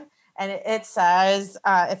on and it says,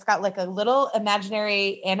 it's got like a little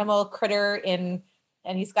imaginary animal critter and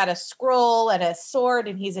he's got a scroll and a sword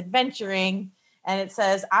and he's adventuring. And it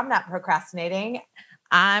says, I'm not procrastinating.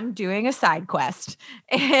 I'm doing a side quest.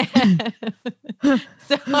 So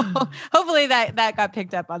hopefully that got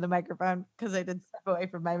picked up on the microphone because I did step away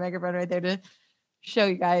from my microphone right there to show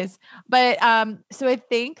you guys. But so I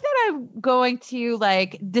think that I'm going to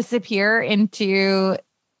like disappear into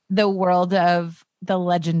the world of The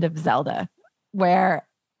Legend of Zelda, where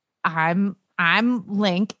I'm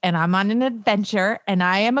Link and I'm on an adventure and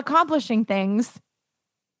I am accomplishing things.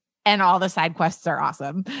 And all the side quests are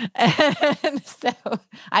awesome. And so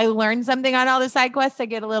I learned something on all the side quests. I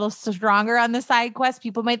get a little stronger on the side quests.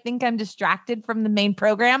 People might think I'm distracted from the main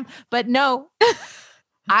program, but no,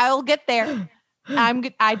 I'll get there.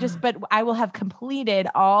 but I will have completed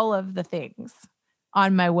all of the things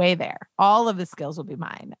on my way there. All of the skills will be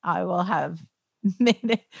mine. I will have made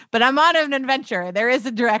it, but I'm on an adventure. There is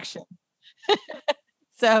a direction.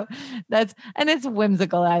 So and it's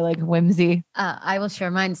whimsical. I like whimsy. I will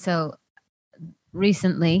share mine. So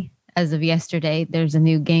recently, as of yesterday, there's a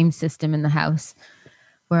new game system in the house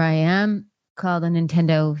where I am called a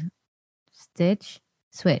Nintendo Switch.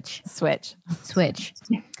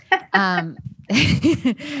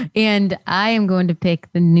 And I am going to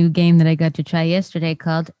pick the new game that I got to try yesterday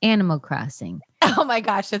called Animal Crossing. Oh my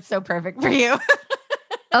gosh, that's so perfect for you.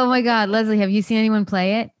 Oh my God, Leslie, have you seen anyone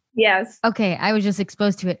play it? Yes. Okay, I was just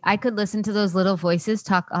exposed to it. I could listen to those little voices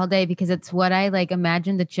talk all day because it's what I like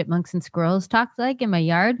imagine the chipmunks and squirrels talked like in my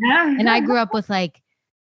yard. And I grew up with like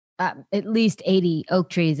at least 80 oak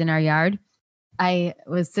trees in our yard. I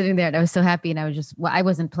was sitting there and I was so happy and I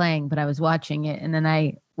wasn't playing, but I was watching it. And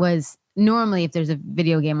then normally if there's a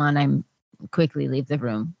video game on, I'm quickly leave the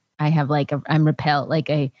room. I have I'm repelled,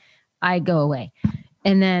 I go away.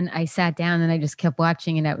 And then I sat down and I just kept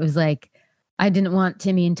watching and it was like, I didn't want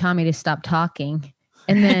Timmy and Tommy to stop talking.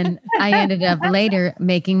 And then I ended up later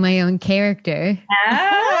making my own character.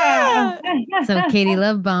 So Katie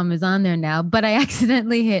Lovebomb is on there now, but I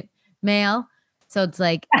accidentally hit male. So it's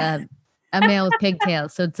like a male with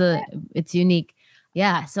pigtails. So it's unique.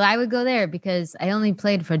 Yeah. So I would go there because I only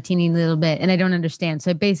played for a teeny little bit and I don't understand.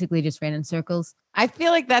 So I basically just ran in circles. I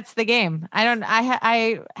feel like that's the game.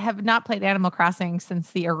 I have not played Animal Crossing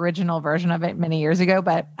since the original version of it many years ago,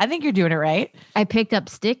 but I think you're doing it right. I picked up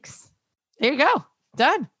sticks. There you go.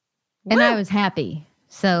 Done. And Woo! I was happy.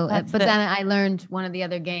 So, then I learned one of the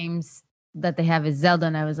other games that they have is Zelda.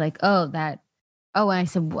 And I was like, and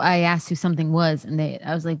I asked who something was. And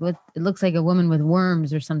I was like, what? It looks like a woman with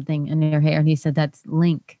worms or something in her hair. And he said, that's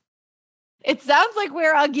Link. It sounds like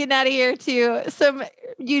we're all getting out of here to some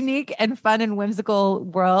unique and fun and whimsical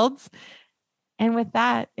worlds. And with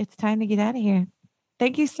that, it's time to get out of here.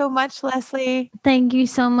 Thank you so much, Leslie. Thank you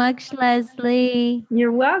so much, Leslie.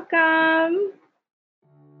 You're welcome.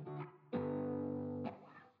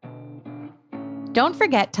 Don't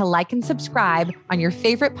forget to like and subscribe on your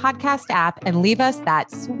favorite podcast app and leave us that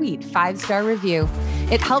sweet 5-star review.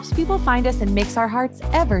 It helps people find us and makes our hearts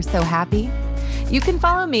ever so happy. You can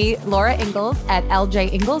follow me, Laura Ingalls, at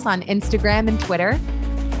LJ Ingalls on Instagram and Twitter.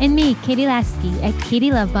 And me, Katie Lasky, at Katie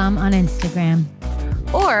Lovebomb on Instagram.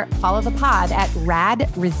 Or follow the pod at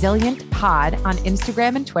Rad Resilient Pod on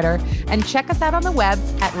Instagram and Twitter. And check us out on the web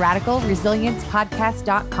at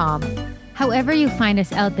radicalresiliencepodcast.com. However you find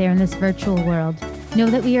us out there in this virtual world, know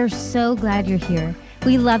that we are so glad you're here.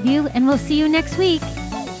 We love you and we'll see you next week.